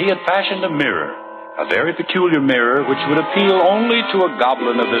 for he had fashioned a mirror, a very peculiar mirror which would appeal only to a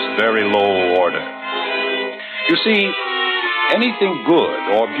goblin of this very low order. You see, anything good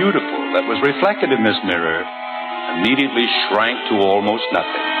or beautiful that was reflected in this mirror immediately shrank to almost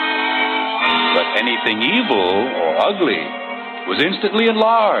nothing. But anything evil or ugly was instantly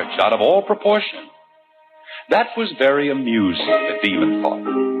enlarged out of all proportion. That was very amusing, the demon thought.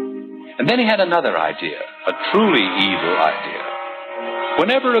 And then he had another idea, a truly evil idea.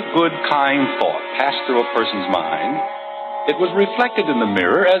 Whenever a good, kind thought passed through a person's mind, it was reflected in the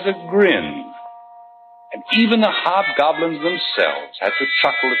mirror as a grin. And even the hobgoblins themselves had to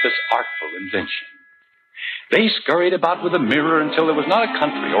chuckle at this artful invention. They scurried about with a mirror until there was not a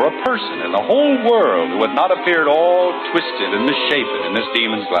country or a person in the whole world who had not appeared all twisted and misshapen in this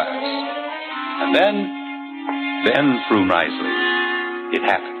demon's glass. And then, Fru Meisling, it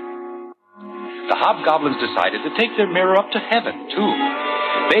happened. the hobgoblins decided to take their mirror up to heaven, too.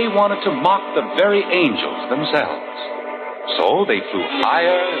 They wanted to mock the very angels themselves. So they flew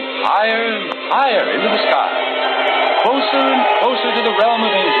higher and higher and higher into the sky, closer and closer to the realm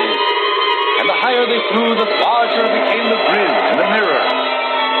of angels. And the higher they flew, the larger became the grin in the mirror.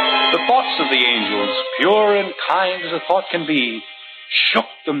 The thoughts of the angels, pure and kind as a thought can be, shook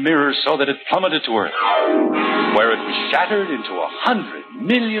the mirror so that it plummeted to earth, where it was shattered into 100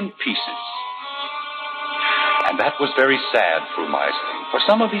 million pieces. And that was very sad, Fru Meisling, for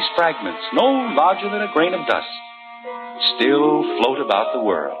some of these fragments, no larger than a grain of dust, still float about the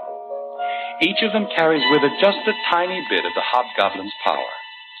world. Each of them carries with it just a tiny bit of the hobgoblin's power.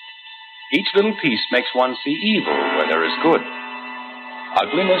 Each little piece makes one see evil where there is good,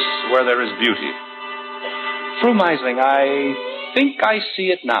 ugliness where there is beauty. Fru Meisling, I think I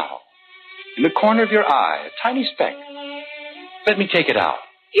see it now. In the corner of your eye, a tiny speck. Let me take it out.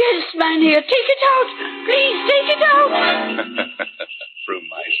 Yes, Mynheer, take it out. Please take it out. Fru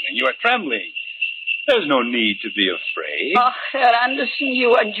Meisling, you are trembling. There's no need to be afraid. Oh, Herr Anderson,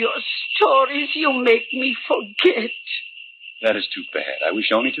 you and your stories, you make me forget. That is too bad. I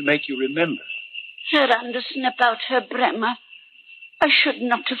wish only to make you remember. Herr Anderson, about Herr Bremer, I should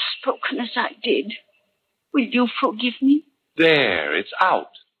not have spoken as I did. Will you forgive me? There, it's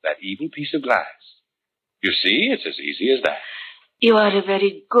out, that evil piece of glass. You see, it's as easy as that. You are a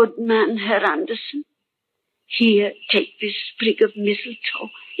very good man, Herr Anderson. Here, take this sprig of mistletoe.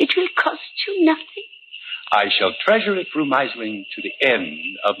 It will cost you nothing. I shall treasure it, Fru Meisling, to the end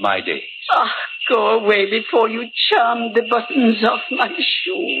of my days. Oh, go away before you charm the buttons off my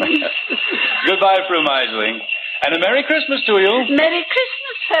shoes. Goodbye, Fru Meisling. And a Merry Christmas to you. Merry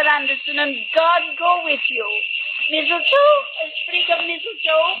Christmas, Herr Anderson, and God go with you. Mistletoe, a sprig of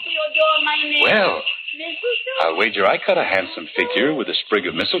mistletoe for your door, my name. Well, mistletoe. I'll wager I cut a handsome figure with a sprig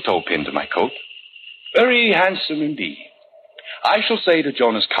of mistletoe pinned to my coat. Very handsome indeed. I shall say to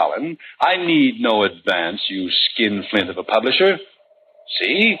Jonas Collin, I need no advance, you skinflint of a publisher.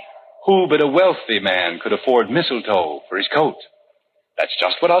 See, who but a wealthy man could afford mistletoe for his coat? That's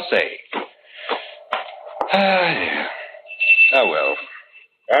just what I'll say. Yeah. Oh, well.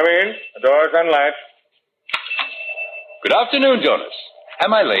 Come in. The door's unlatched. Good afternoon, Jonas.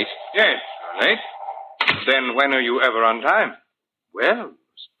 Am I late? Yes, late. Then when are you ever on time? Well,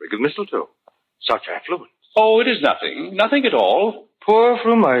 sprig of mistletoe. Such affluence. Oh, it is nothing. Nothing at all. Poor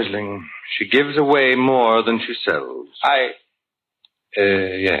Fru Meisling. She gives away more than she sells.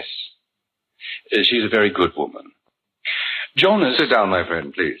 Yes. She's a very good woman. Jonas... Sit down, my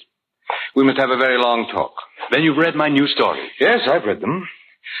friend, please. We must have a very long talk. Then you've read my new story? Yes, I've read them.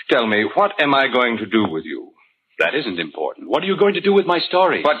 Tell me, what am I going to do with you? That isn't important. What are you going to do with my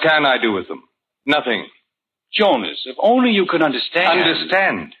story? What can I do with them? Nothing. Jonas, if only you could understand.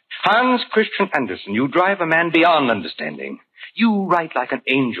 Understand? Hans Christian Andersen, you drive a man beyond understanding. You write like an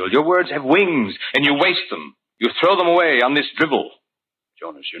angel. Your words have wings, and you waste them. You throw them away on this drivel.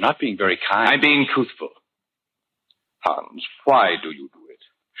 Jonas, you're not being very kind. I'm being truthful. Hans, why do you do it?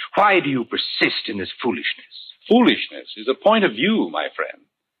 Why do you persist in this foolishness? Foolishness is a point of view, my friend.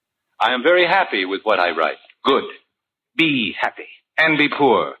 I am very happy with what I write. Good. Be happy. And be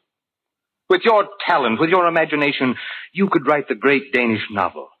poor. With your talent, with your imagination, you could write the great Danish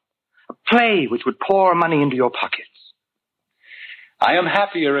novel. A play which would pour money into your pockets. I am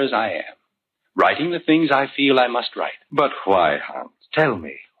happier as I am, writing the things I feel I must write. But why, Hans? Tell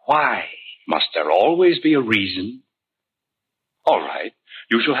me, why? Must there always be a reason? All right,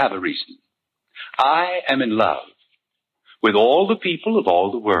 you shall have a reason. I am in love with all the people of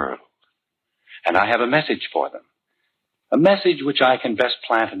all the world, and I have a message for them. A message which I can best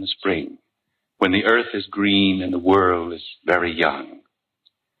plant in the spring, when the earth is green and the world is very young.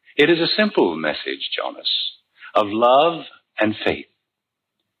 It is a simple message, Jonas, of love and faith.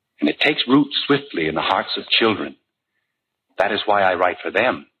 And it takes root swiftly in the hearts of children. That is why I write for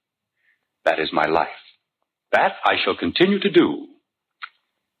them. That is my life. That I shall continue to do.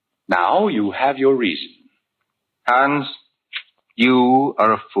 Now you have your reason. Hans, you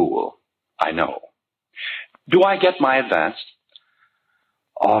are a fool. I know. Do I get my advance?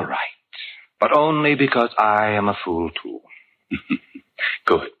 All right. But only because I am a fool, too.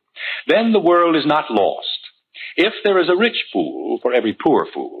 Good. Then the world is not lost. If there is a rich fool for every poor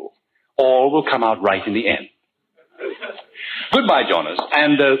fool, all will come out right in the end. Goodbye, Jonas,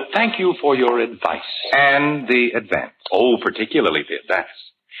 and thank you for your advice. And the advance. Oh, particularly the advance.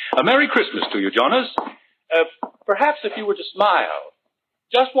 A Merry Christmas to you, Jonas. Perhaps if you were to smile,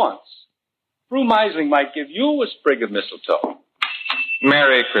 just once, Fru Meisling might give you a sprig of mistletoe.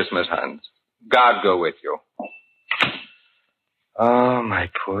 Merry Christmas, Hans. God go with you. Oh, my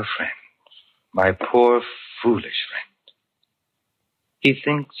poor friend. My poor, foolish friend. He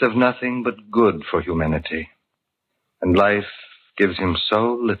thinks of nothing but good for humanity, and life gives him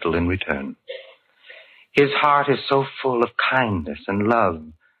so little in return. His heart is so full of kindness and love,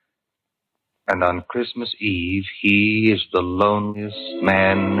 and on Christmas Eve he is the loneliest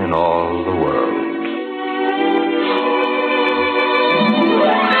man in all the world.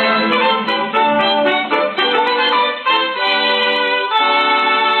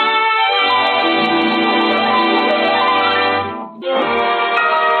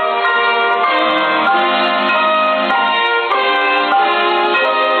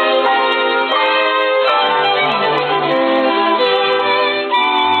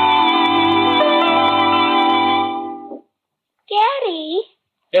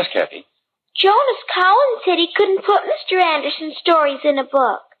 Yes, Kathy? Jonas Cowan said he couldn't put Mr. Anderson's stories in a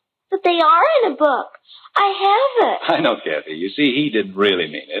book. But they are in a book. I have it. I know, Kathy. You see, he didn't really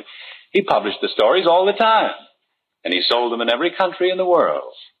mean it. He published the stories all the time. And he sold them in every country in the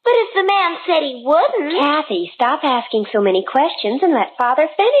world. But if the man said he wouldn't... Kathy, stop asking so many questions and let Father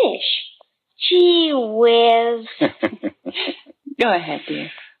finish. Gee whiz. Go ahead,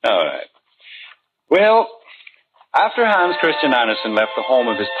 dear. All right. Well, after Hans Christian Andersen left the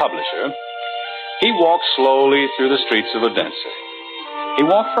home of his publisher, he walked slowly through the streets of Odense. He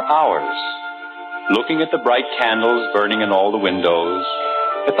walked for hours, looking at the bright candles burning in all the windows,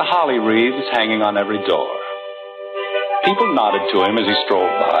 at the holly wreaths hanging on every door. People nodded to him as he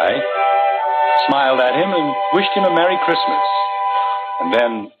strolled by, smiled at him, and wished him a Merry Christmas. And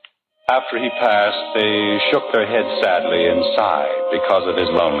then, after he passed, they shook their heads sadly and sighed because of his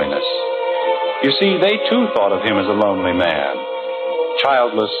loneliness. You see, they too thought of him as a lonely man,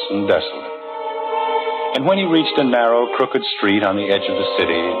 childless and desolate. And when he reached a narrow, crooked street on the edge of the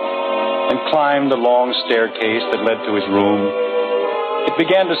city and climbed the long staircase that led to his room, it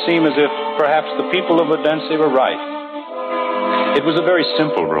began to seem as if perhaps the people of Odense were right. It was a very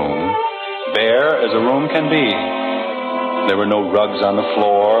simple room, bare as a room can be. There were no rugs on the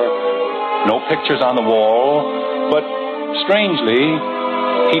floor, no pictures on the wall, but strangely,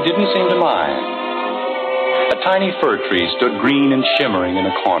 he didn't seem to mind. A tiny fir tree stood green and shimmering in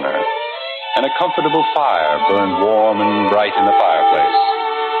a corner, and a comfortable fire burned warm and bright in the fireplace.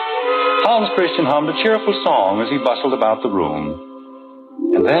 Hans Christian hummed a cheerful song as he bustled about the room.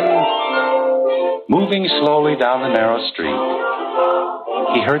 And then, moving slowly down the narrow street,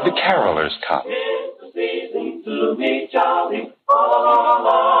 he heard the carolers come. To be jolly, la la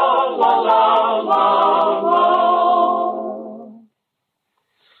la la la la.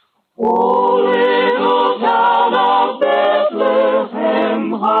 Oh, little town of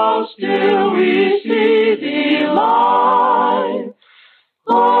Bethlehem, how still we see thee lie.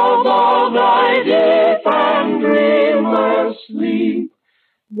 Above thy deep and dreamless sleep,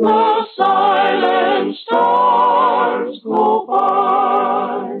 the silent stars go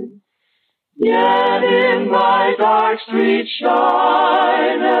by. Yet in thy dark street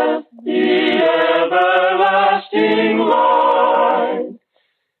shineth the everlasting light.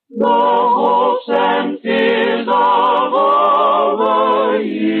 The hopes and fears of all the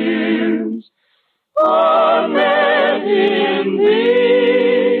years are met in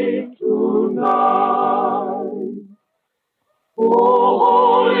thee tonight. O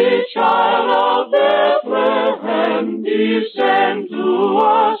holy child of Bethlehem, descend to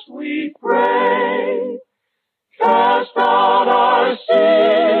us, we pray. Cast out our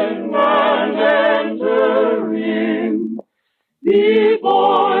sin and enter in. Be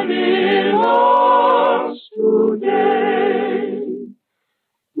born in us today.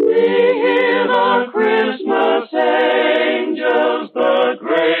 We hear the Christmas angels the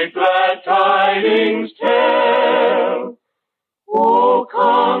great glad tidings tell. Oh,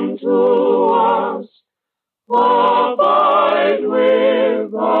 come to us, abide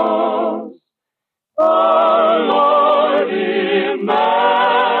with us, our Lord Emmanuel.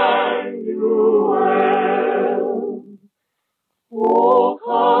 Oh,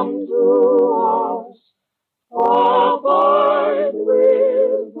 come to us, abide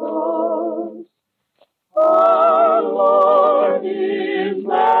with us, our Lord Emmanuel.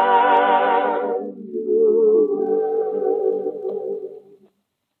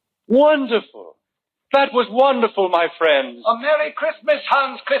 Wonderful! That was wonderful, my friends. A Merry Christmas,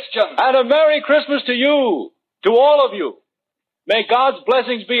 Hans Christian. And a Merry Christmas to you, to all of you. May God's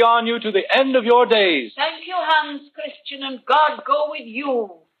blessings be on you to the end of your days. Thank you, Hans Christian, and God go with you.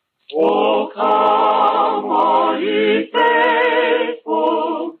 Oh, come, all ye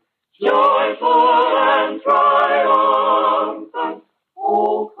faithful, joyful and triumphant.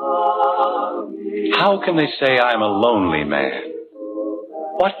 Oh, come ye. How can they say I'm a lonely man?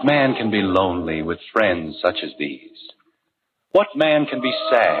 What man can be lonely with friends such as these? What man can be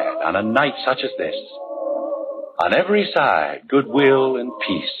sad on a night such as this? On every side, goodwill and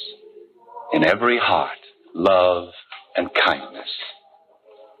peace. In every heart, love and kindness.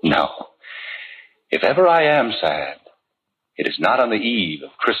 No. If ever I am sad, it is not on the eve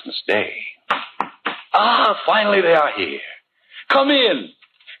of Christmas Day. Ah, finally they are here. Come in.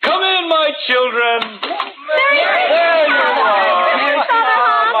 Come in, my children. There you are.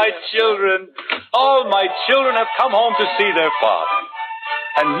 Oh, my children. All my children have come home to see their father.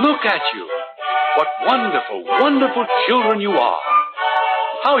 And look at you. What wonderful, wonderful children you are.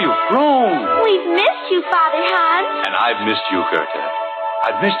 How you've grown. We've missed you, Father Hans. And I've missed you, Goethe.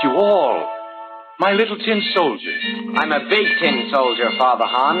 I've missed you all. My little tin soldier. I'm a big tin soldier, Father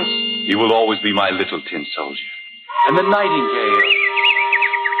Hans. You will always be my little tin soldier. And the nightingale.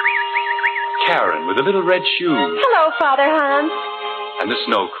 Karen with the little red shoes. Hello, Father Hans. And the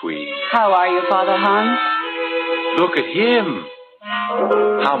Snow Queen. How are you, Father Hans? Look at him.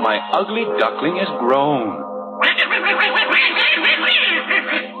 How my ugly duckling has grown.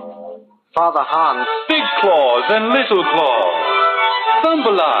 Father Hans. Big Claus and Little Claus.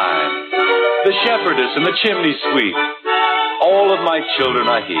 Thumbelina. The shepherdess and the chimney sweep. All of my children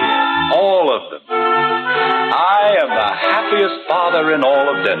are here. All of them. I am the happiest father in all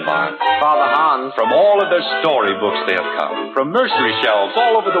of Denmark. Father Hans. From all of their storybooks they have come. From nursery shelves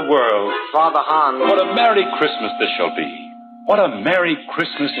all over the world. Father Hans. What a Merry Christmas this shall be. What a Merry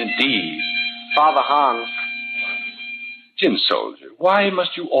Christmas indeed. Father Hans. Tin Soldier, why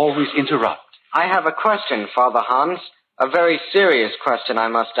must you always interrupt? I have a question, Father Hans. A very serious question I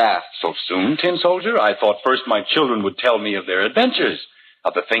must ask. So soon, Tin Soldier? I thought first my children would tell me of their adventures,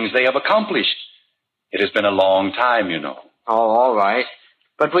 of the things they have accomplished. It has been a long time, you know. Oh, all right.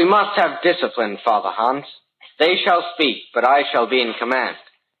 But we must have discipline, Father Hans. They shall speak, but I shall be in command.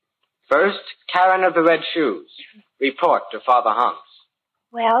 First, Karen of the Red Shoes. Report to Father Hans.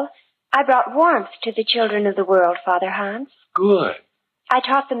 Well, I brought warmth to the children of the world, Father Hans. Good. I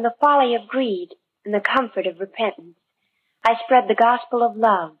taught them the folly of greed and the comfort of repentance. I spread the gospel of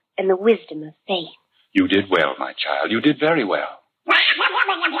love and the wisdom of faith. You did well, my child. You did very well.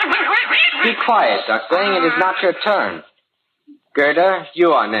 Be quiet, Duckling. It is not your turn. Gerda,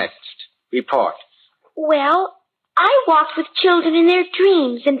 you are next. Report. Well, I walked with children in their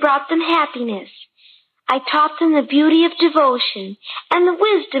dreams and brought them happiness. I taught them the beauty of devotion and the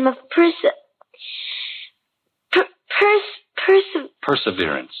wisdom of Perseverance.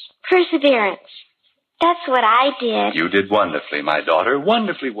 Perseverance. That's what I did. You did wonderfully, my daughter.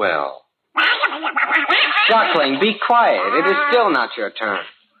 Wonderfully well. Duckling, be quiet. It is still not your turn.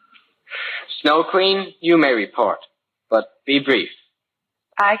 Snow Queen, you may report, but be brief.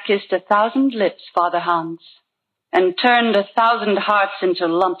 I kissed 1,000 lips, Father Hans, and turned 1,000 hearts into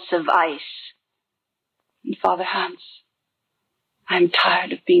lumps of ice. And Father Hans, I'm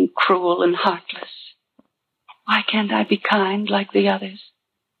tired of being cruel and heartless. Why can't I be kind like the others?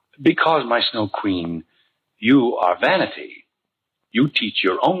 Because, my Snow Queen, you are vanity. You teach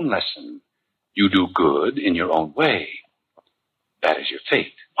your own lesson. You do good in your own way. That is your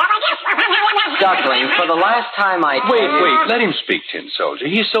fate. Duckling, for the last time I tell you... Wait, let him speak, Tin Soldier.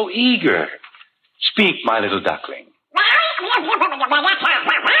 He is so eager. Speak, my little duckling.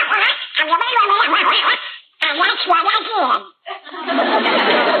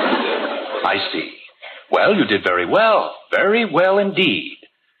 I see. Well, you did very well. Very well indeed.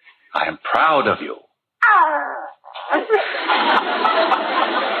 I am proud of you.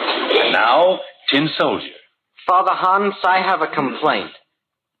 And now, Tin Soldier. Father Hans, I have a complaint.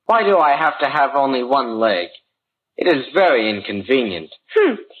 Why do I have to have only one leg? It is very inconvenient.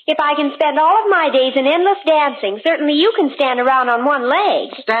 If I can spend all of my days in endless dancing, certainly you can stand around on one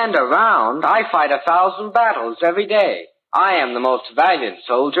leg. Stand around? I fight 1,000 battles every day. I am the most valiant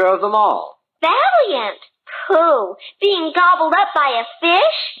soldier of them all. Valiant? Pooh. Being gobbled up by a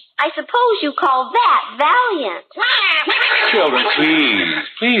fish? I suppose you call that valiant. Children,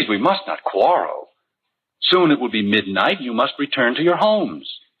 please, we must not quarrel. Soon it will be midnight and you must return to your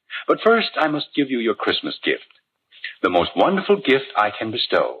homes. But first I must give you your Christmas gift. The most wonderful gift I can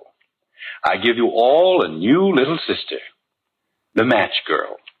bestow. I give you all a new little sister. The Match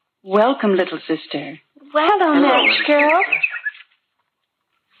Girl. Welcome, little sister. Hello, Match Girl.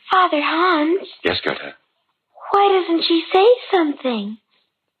 Father Hans. Yes, Gerda. Why doesn't she say something?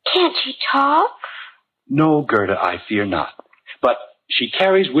 Can't she talk? No, Gerda, I fear not. But she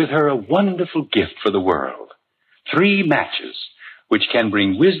carries with her a wonderful gift for the world. 3 matches, which can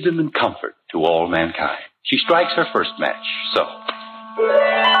bring wisdom and comfort to all mankind. She strikes her first match, so.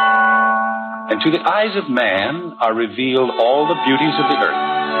 and to the eyes of man are revealed all the beauties of the earth.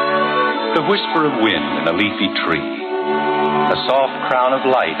 The whisper of wind in a leafy tree, a soft crown of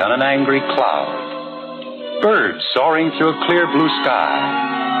light on an angry cloud, birds soaring through a clear blue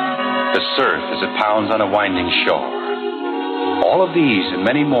sky, the surf as it pounds on a winding shore. All of these and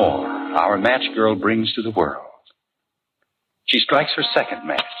many more our match girl brings to the world. She strikes her second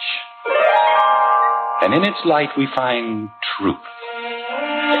match, and in its light we find truth.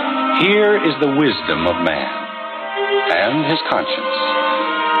 Here is the wisdom of man and his conscience.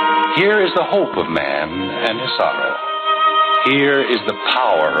 Here is the hope of man and his sorrow. Here is the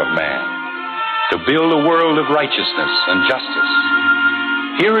power of man to build a world of righteousness and justice.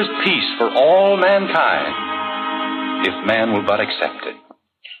 Here is peace for all mankind, if man will but accept it.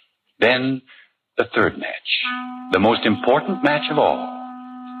 Then the third match, the most important match of all,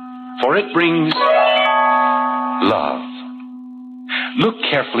 for it brings love. Look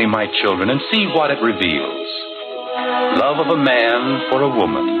carefully, my children, and see what it reveals. Love of a man for a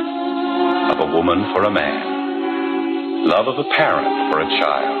woman, of a woman for a man, love of a parent for a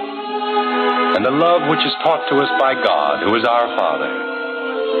child, and the love which is taught to us by God, who is our Father,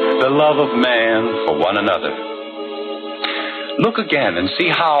 the love of man for one another. Look again and see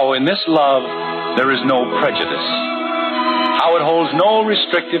how in this love there is no prejudice, how it holds no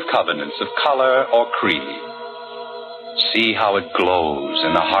restrictive covenants of color or creed. See how it glows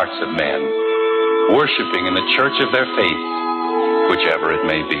in the hearts of men, worshiping in the church of their faith, whichever it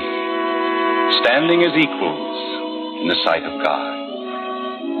may be, standing as equals in the sight of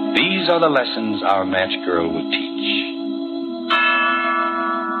God. These are the lessons our match girl would teach.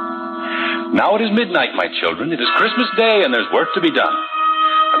 Now it is midnight, my children. It is Christmas Day, and there's work to be done.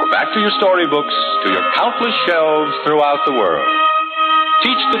 Now go back to your storybooks, to your countless shelves throughout the world.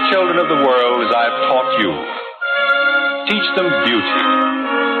 Teach the children of the world as I have taught you. Teach them beauty.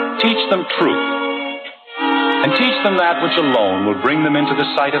 Teach them truth. And teach them that which alone will bring them into the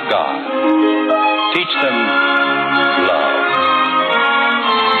sight of God. Teach them love.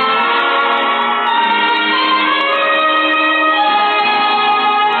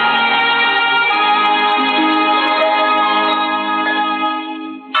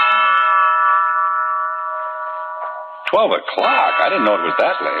 $12:00? I didn't know it was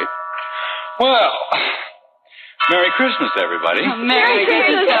that late. Well, Merry Christmas, everybody. Merry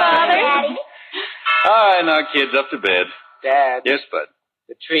Christmas, Father. All right, now, kids, up to bed. Dad. Yes, bud.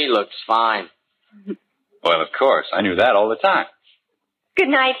 The tree looks fine. Well, of course. I knew that all the time. Good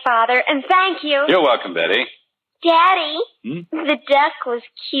night, Father, and thank you. You're welcome, Betty. Daddy, the duck was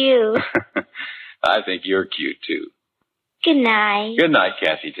cute. I think you're cute, too. Good night. Good night,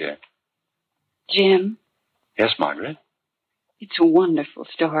 Kathy, dear. Jim, Yes, Margaret? it's a wonderful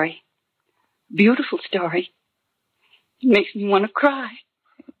story. Beautiful story. It makes me want to cry.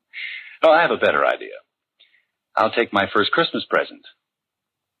 Oh, I have a better idea. I'll take my first Christmas present.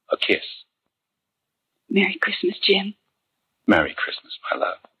 A kiss. Merry Christmas, Jim. Merry Christmas, my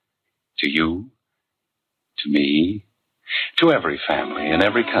love. To you, to me, to every family in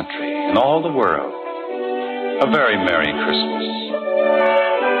every country, in all the world. A very Merry Christmas.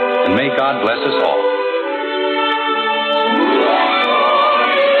 And may God bless us all.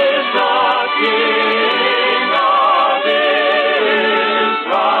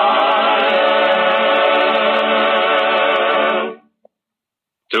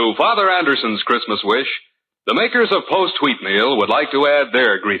 To Father Anderson's Christmas wish, the makers of Post Wheatmeal would like to add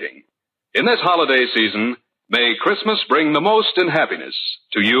their greeting. In this holiday season, may Christmas bring the most in happiness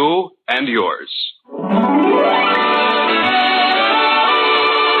to you and yours.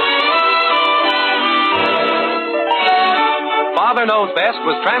 Father Knows Best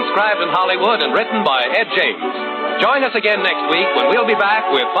was transcribed in Hollywood and written by Ed James. Join us again next week when we'll be back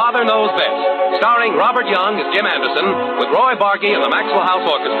with Father Knows Best, starring Robert Young as Jim Anderson, with Roy Barkey and the Maxwell House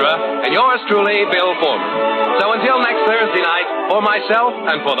Orchestra, and yours truly, Bill Foreman. So until next Thursday night, for myself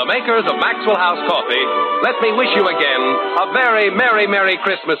and for the makers of Maxwell House Coffee, let me wish you again a very Merry, Merry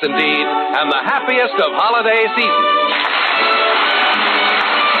Christmas indeed, and the happiest of holiday seasons.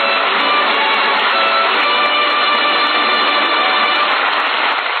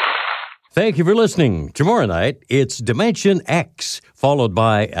 Thank you for listening. Tomorrow night, it's Dimension X, followed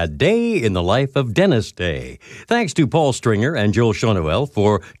by A Day in the Life of Dennis Day. Thanks to Paul Stringer and Joel Schoenewell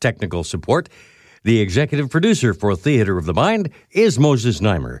for technical support. The executive producer for Theater of the Mind is Moses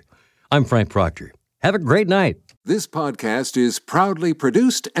Neimer. I'm Frank Proctor. Have a great night. This podcast is proudly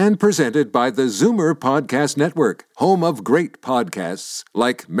produced and presented by the Zoomer Podcast Network, home of great podcasts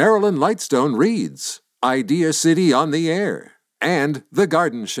like Marilyn Lightstone Reads, Idea City on the Air, and The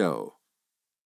Garden Show.